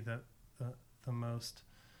sends me the most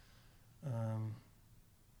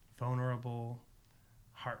vulnerable,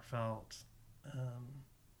 heartfelt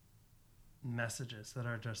messages that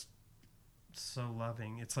are just so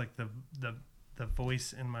loving. It's like the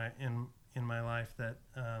voice in my life that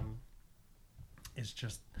is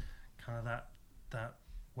just kind of that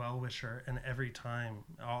well-wisher. And every time,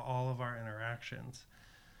 all of our interactions,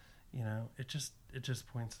 it just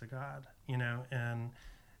points to God, and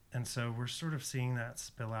so we're sort of seeing that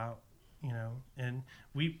spill out, and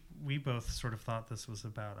we both sort of thought this was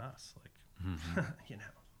about us, like,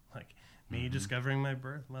 like me discovering my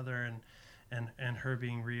birth mother and her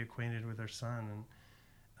being reacquainted with her son.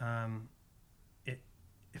 And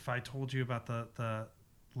if I told you about the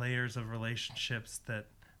layers of relationships that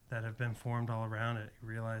have been formed all around it, you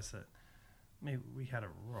realize that maybe we had a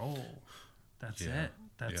role. That's it.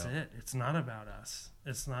 That's it. It's not about us.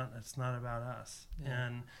 It's not about us. Yeah.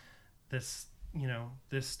 And this,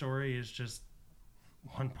 this story is just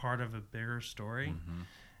one part of a bigger story.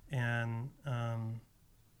 And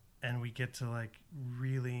we get to, like,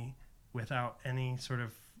 really, without any sort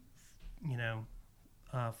of,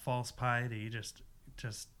 false piety, just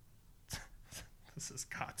this is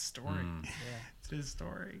God's story. It's his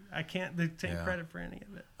story. I can't take credit for any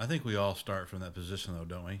of it. I think we all start from that position, though,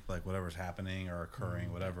 don't we? Like, whatever's happening or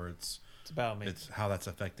occurring, whatever, it's about me. It's how that's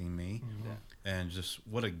affecting me. And just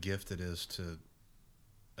what a gift it is to,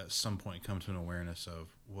 at some point, come to an awareness of,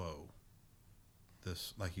 whoa,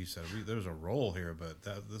 this, like you said, there's a role here, but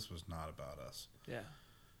this was not about us.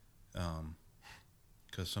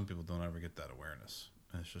 Because some people don't ever get that awareness.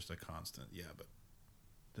 And it's just a constant, but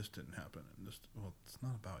this didn't happen, and it's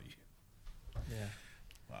not about you.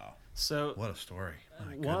 Wow. So what a story.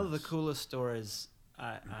 One of the coolest stories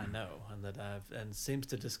I know, and that and seems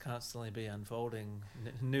to just constantly be unfolding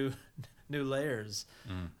new layers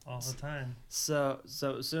all the time. So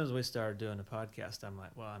as soon as we started doing the podcast, I'm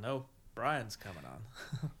like, well, I know Brian's coming on.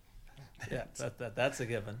 That's a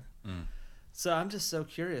given. So I'm just so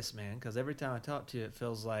curious, man, because every time I talk to you, it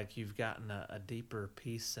feels like you've gotten a deeper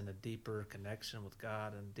peace and a deeper connection with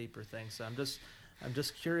God and deeper things. So I'm just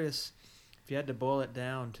curious, if you had to boil it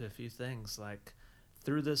down to a few things, like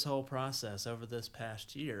through this whole process over this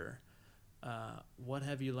past year, what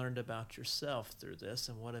have you learned about yourself through this,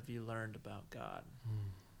 and what have you learned about God?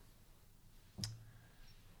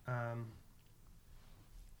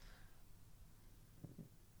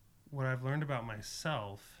 What I've learned about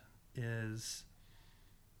myself is,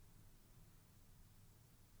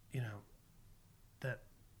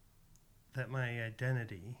 that my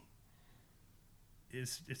identity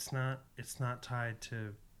is it's not tied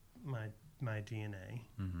to my DNA.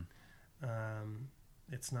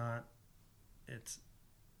 It's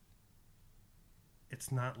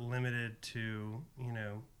not limited to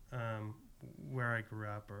where I grew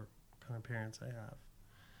up or kind of parents I have.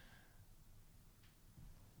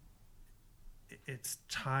 It's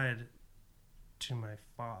tied to my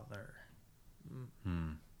Father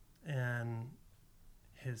and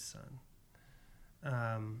his Son.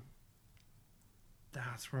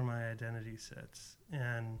 That's where my identity sits.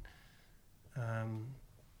 And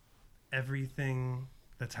everything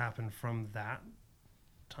that's happened from that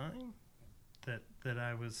time that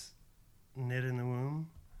I was knit in the womb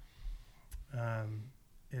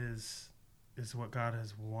is what God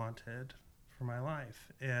has wanted for my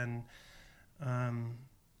life. And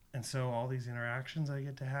so all these interactions I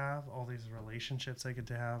get to have, all these relationships I get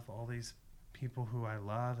to have, all these people who I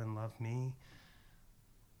love and love me,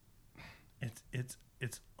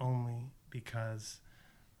 it's only because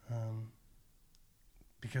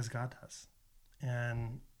God does.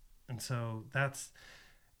 And so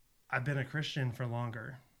I've been a Christian for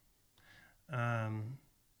longer.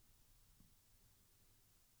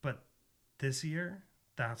 But this year,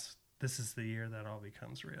 this is the year that all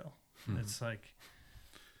becomes real. It's like,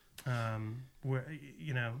 where,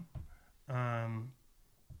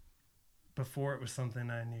 before it was something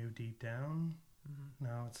I knew deep down.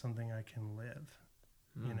 Now it's something I can live,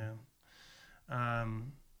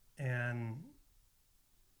 and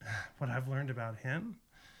what I've learned about him,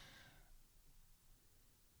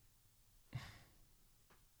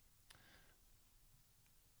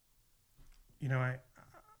 I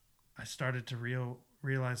started to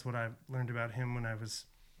realize what I learned about him when I was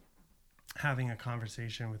having a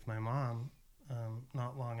conversation with my mom,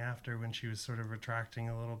 not long after, when she was sort of retracting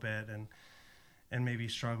a little bit and maybe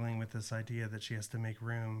struggling with this idea that she has to make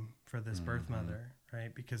room for this birth mother,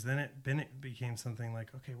 right? Because then it became something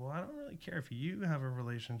like, okay, well, I don't really care if you have a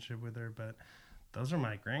relationship with her, but those are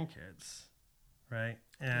my grandkids, right?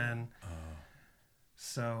 And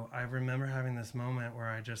so I remember having this moment where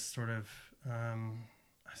I just sort of,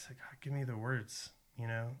 I said, God, give me the words,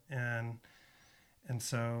 and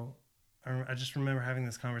so I just remember having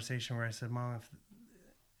this conversation where I said, Mom, if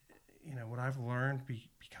what I've learned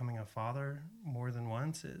becoming a father more than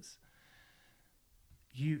once is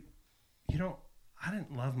I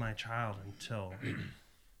didn't love my child until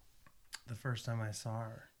the first time I saw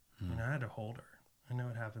her. I had to hold her. I know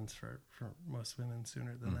it happens for most women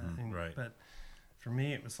sooner than that. Right. But for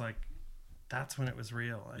me, it was like, that's when it was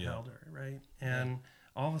real. I held her, right? And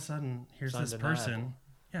all of a sudden, here's this person.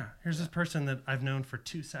 Yeah, here's this person that I've known for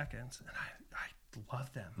 2 seconds, and I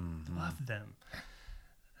love them. Love them.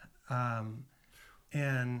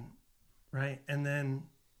 And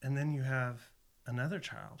then you have another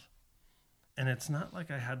child, and it's not like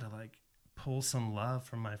I had to like pull some love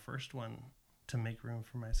from my first one to make room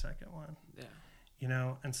for my second one.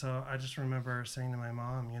 Yeah. And so I just remember saying to my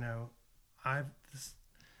mom, I've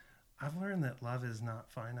learned that love is not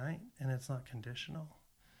finite and it's not conditional.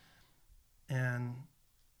 And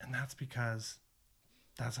that's because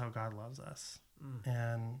that's how God loves us.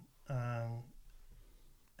 And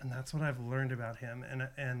that's what I've learned about him.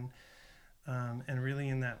 And really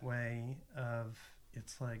in that way of,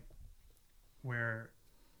 it's like where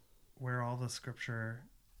all the scripture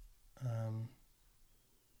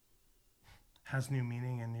has new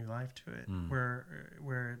meaning and new life to it,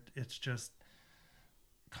 where it's just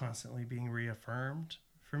constantly being reaffirmed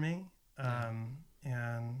for me.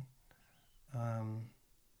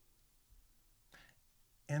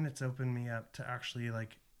 And it's opened me up to actually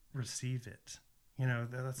like receive it.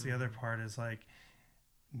 That's the other part, is like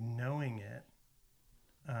knowing it,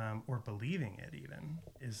 or believing it even,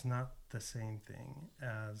 is not the same thing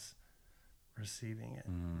as receiving it.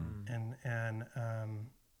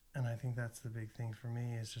 And I think that's the big thing for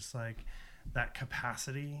me, is just like that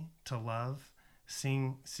capacity to love,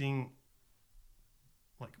 seeing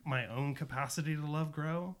like my own capacity to love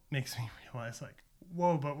grow makes me realize like,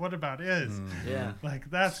 whoa, but what about his? Yeah. Like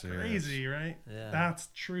that's crazy, right? Yeah. That's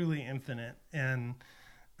truly infinite. And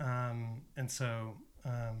so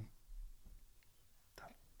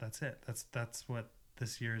that's it. That's what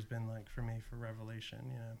this year has been like for me for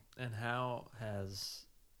Revelation, And how has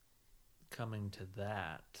coming to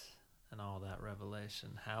that and all that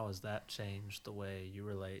revelation, how has that changed the way you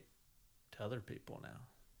relate to other people now?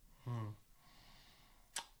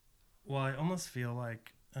 Well, I almost feel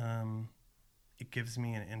like it gives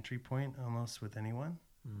me an entry point almost with anyone.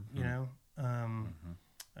 I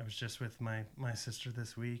was just with my sister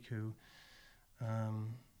this week who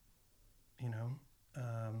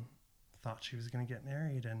thought she was going to get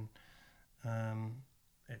married, and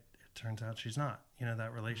it turns out she's not.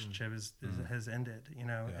 That relationship has ended,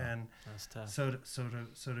 and that's tough. So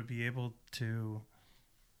to be able to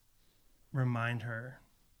remind her,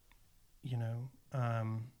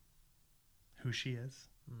 who she is,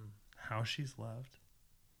 how she's loved,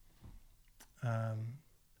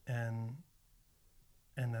 and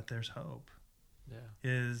that there's hope,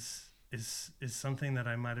 is something that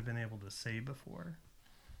I might have been able to say before,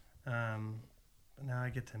 but now I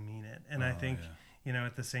get to mean it. And I think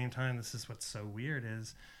at the same time, this is what's so weird,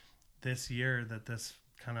 is this year that this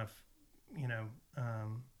kind of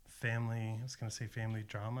family, I was going to say family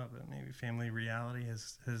drama, but maybe family reality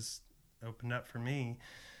has opened up for me.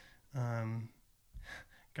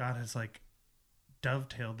 God has like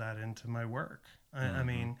dovetailed that into my work. I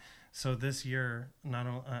mean, so this year, not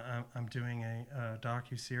only I'm doing a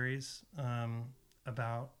docu-series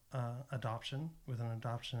about adoption with an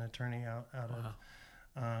adoption attorney out of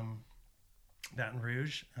Baton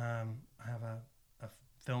Rouge. I have a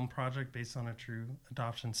film project based on a true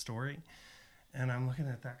adoption story, And I'm looking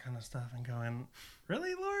at that kind of stuff and going,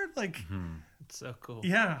 really, Lord? Like, It's so cool.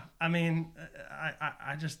 yeah. I mean,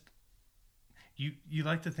 I just, you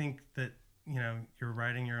like to think that, you know, you're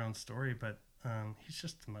writing your own story, but he's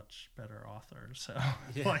just a much better author. So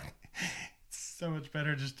Yeah. like, it's so much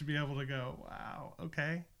better just to be able to go, wow,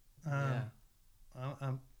 okay. Yeah.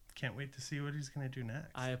 I can't wait to see what he's going to do next.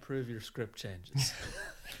 I approve your script changes.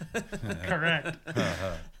 Correct.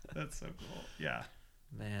 That's so cool. Yeah.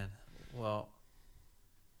 Man, well,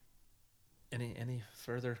 any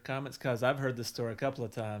further comments? Because I've heard this story a couple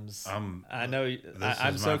of times. I know.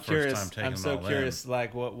 I'm is so my first curious. time taking I'm it so all curious.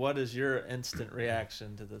 Like, what is your instant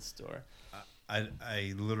reaction to this story?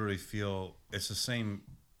 I literally feel it's the same.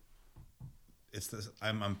 It's this.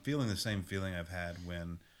 I'm feeling the same feeling I've had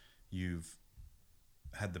when you've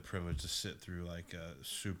had the privilege to sit through like a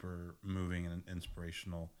super moving and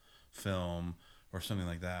inspirational film or something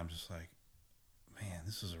like that. I'm just like, man,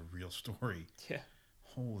 this is a real story. Yeah,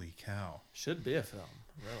 Holy cow! should be a film,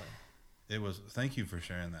 really. It was. Thank you for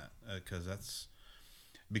sharing that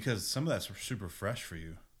because some of that's super fresh for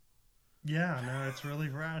you. Yeah, no, it's really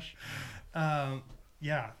fresh.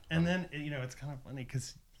 Yeah, and then you know it's kind of funny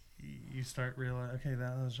because you start realizing, okay,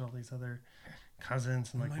 there's all these other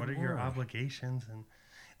cousins, and like, my what are your word. obligations, and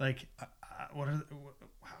like,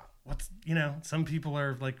 what's you know, some people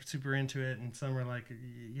are like super into it, and some are like,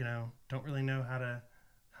 you know, don't really know how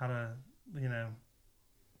to you know,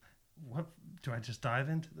 what do I just dive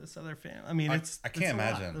into this other family? I mean, I it's can't it's a lot.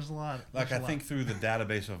 imagine. There's a lot. Like There's I a think lot. through the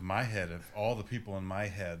database of my head of all the people in my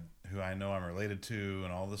head who I know I'm related to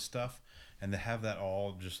and all this stuff, and to have that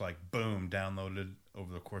all just like boom downloaded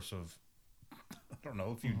over the course of I don't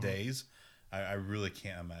know a few days, I really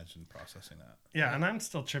can't imagine processing that. Yeah, and I'm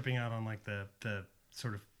still tripping out on like the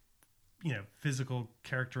sort of, you know, physical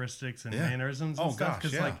characteristics and Yeah. mannerisms Oh, and stuff.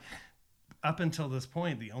 gosh, yeah. like up until this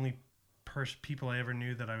point, the only people I ever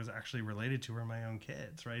knew that I was actually related to were my own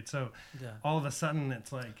kids, right? So Yeah. all of a sudden,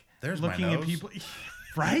 it's like There's my looking at nose. people,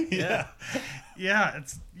 right? Yeah. Yeah,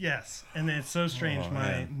 it's yes, and it's so strange. Oh,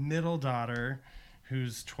 My man. middle daughter,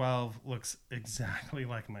 who's 12, looks exactly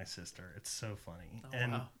like my sister. It's so funny. Oh,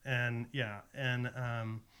 and wow. and yeah, and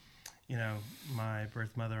you know, my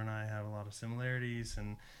birth mother and I have a lot of similarities,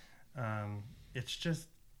 and it's just,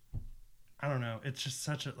 I don't know. It's just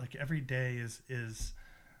such a, like, every day is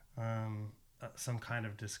some kind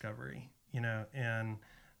of discovery, you know. And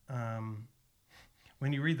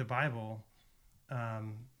when you read the Bible,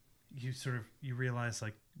 you realize,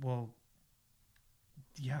 like, well,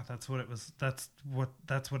 yeah, that's what it was. That's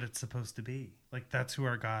what it's supposed to be. Like, that's who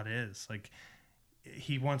our God is. Like,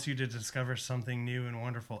 he wants you to discover something new and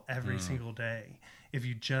wonderful every single day if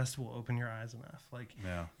you just will open your eyes enough. Like,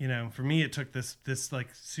 Yeah. you know, for me, it took this like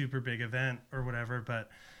super big event or whatever,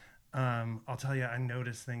 but I'll tell you, I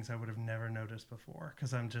noticed things I would have never noticed before,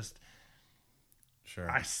 because I'm just, Sure.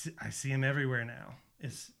 I see him everywhere now.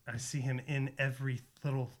 I see him in every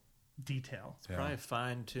little detail. Yeah. Probably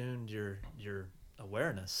fine-tuned your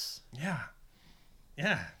awareness. Yeah.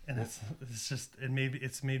 And it's just,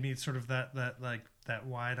 it's made me sort of that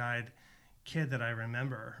wide-eyed kid that I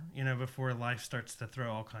remember, you know, before life starts to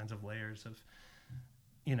throw all kinds of layers of,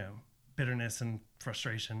 you know, bitterness and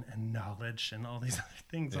frustration and knowledge and all these other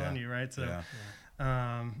things Yeah. on you, right? So Yeah.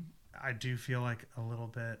 I do feel like a little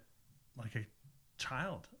bit like a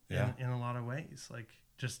child Yeah. in a lot of ways. Like,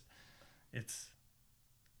 just, it's,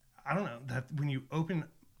 I don't know, that when you open,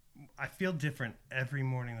 I feel different every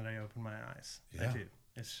morning that I open my eyes. Yeah. I do.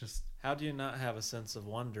 It's just, How do you not have a sense of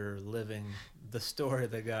wonder living the story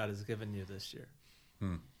that God has given you this year?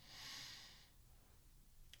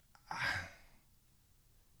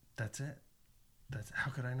 that's it.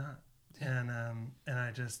 How could I not? And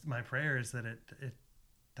I just, my prayer is that it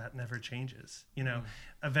that never changes. You know,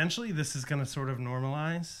 eventually this is going to sort of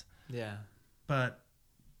normalize, Yeah. but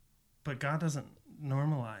God doesn't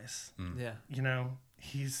normalize. Yeah. You know,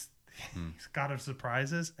 he's God of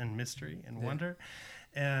surprises and mystery and wonder.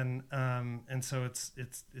 And so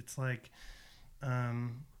it's like,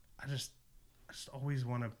 I just always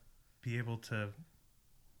want to be able to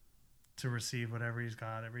receive whatever he's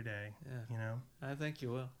got every day. Yeah. You know? I think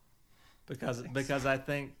you will, because I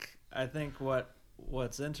think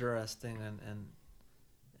what's interesting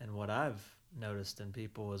and what I've noticed in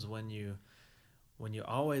people is when you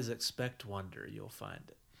always expect wonder, you'll find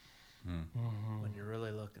it when you're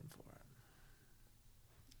really looking for it.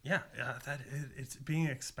 Yeah, it's being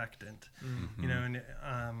expectant. You know, and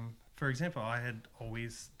for example, I had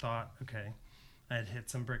always thought, okay, I had hit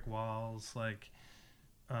some brick walls, like,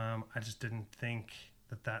 I just didn't think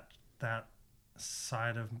that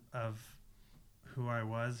side of who I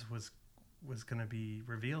was was going to be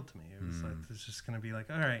revealed to me. It was like it's just going to be like,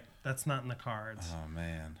 all right, that's not in the cards. Oh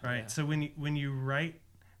man. Right. Yeah. So when you write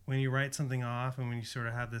something off, and when you sort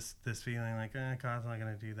of have this feeling like, God's not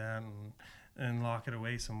going to do that, and lock it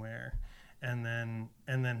away somewhere, and then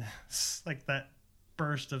like that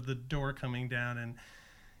burst of the door coming down, and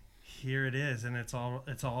here it is, and it's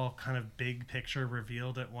all kind of big picture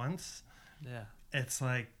revealed at once. Yeah. It's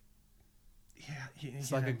like,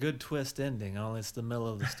 It's like a good twist ending, only it's the middle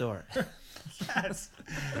of the story. yes.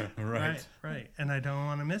 Right. Right. And I don't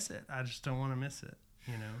want to miss it. I just don't want to miss it,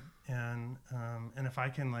 you know? And if I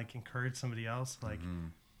can like encourage somebody else, like,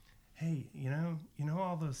 hey, you know,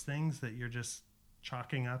 all those things that you're just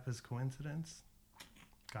chalking up as coincidence,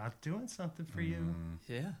 God's doing something for you,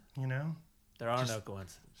 Yeah. you know? There are Just- no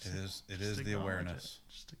coincidences. It Just is the acknowledge awareness.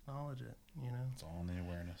 it. Just acknowledge it, you know? It's all in the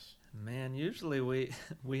awareness. Man, usually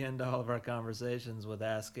we end all of our conversations with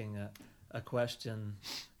asking a question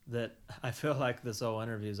that I feel like this whole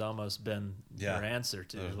interview's almost been Yeah, your answer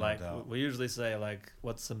to. there's no Like doubt. we usually say, like,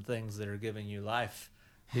 what's some things that are giving you life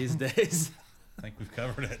these days? I think we've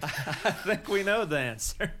covered it. I think we know the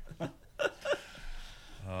answer.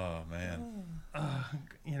 Oh man.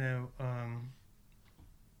 You know,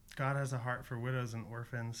 God has a heart for widows and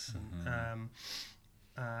orphans,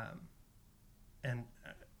 and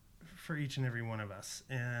for each and every one of us,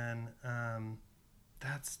 and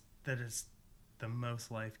that is the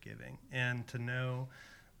most life-giving, and to know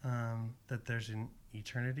that there's an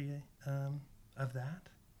eternity of that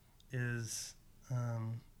is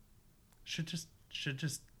should just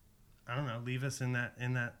I don't know, leave us in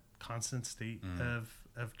that constant state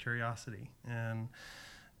of curiosity. And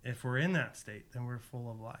if we're in that state, then we're full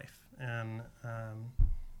of life. And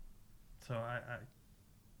so I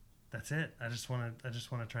that's it. I just want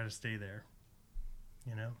to try to stay there,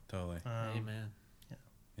 you know. Totally. Amen.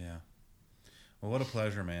 Yeah. Well, what a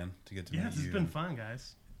pleasure, man, to get to meet you. Yes, it's been fun,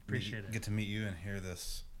 guys. Appreciate it. Get to meet you and hear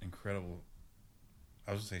this incredible,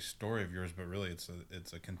 I was gonna say story of yours, but really it's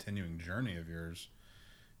a continuing journey of yours,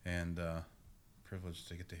 and privileged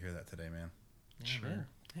to get to hear that today, man. Sure. Amen.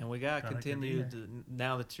 And we gotta Glad I could be continue here. to,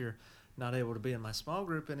 now that you're not able to be in my small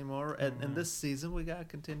group anymore. And this season, we gotta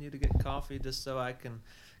continue to get coffee just so I can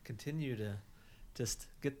continue to just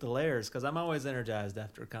get the layers, because I'm always energized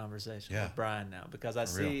after a conversation Yeah. with Brian now, because I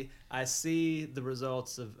For real. see the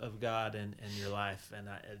results of God in your life, and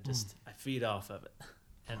I feed off of it,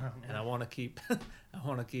 and Wow. and I want to keep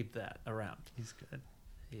that around. He's good.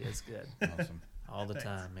 He is good. Awesome. All the Thanks.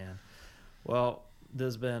 time, man. Well, this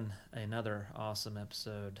has been another awesome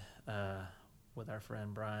episode with our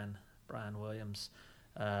friend Brian Williams.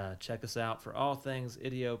 Check us out for all things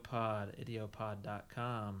Idiopod,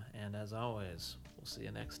 idiopod.com. And as always, we'll see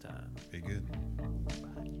you next time. Be good.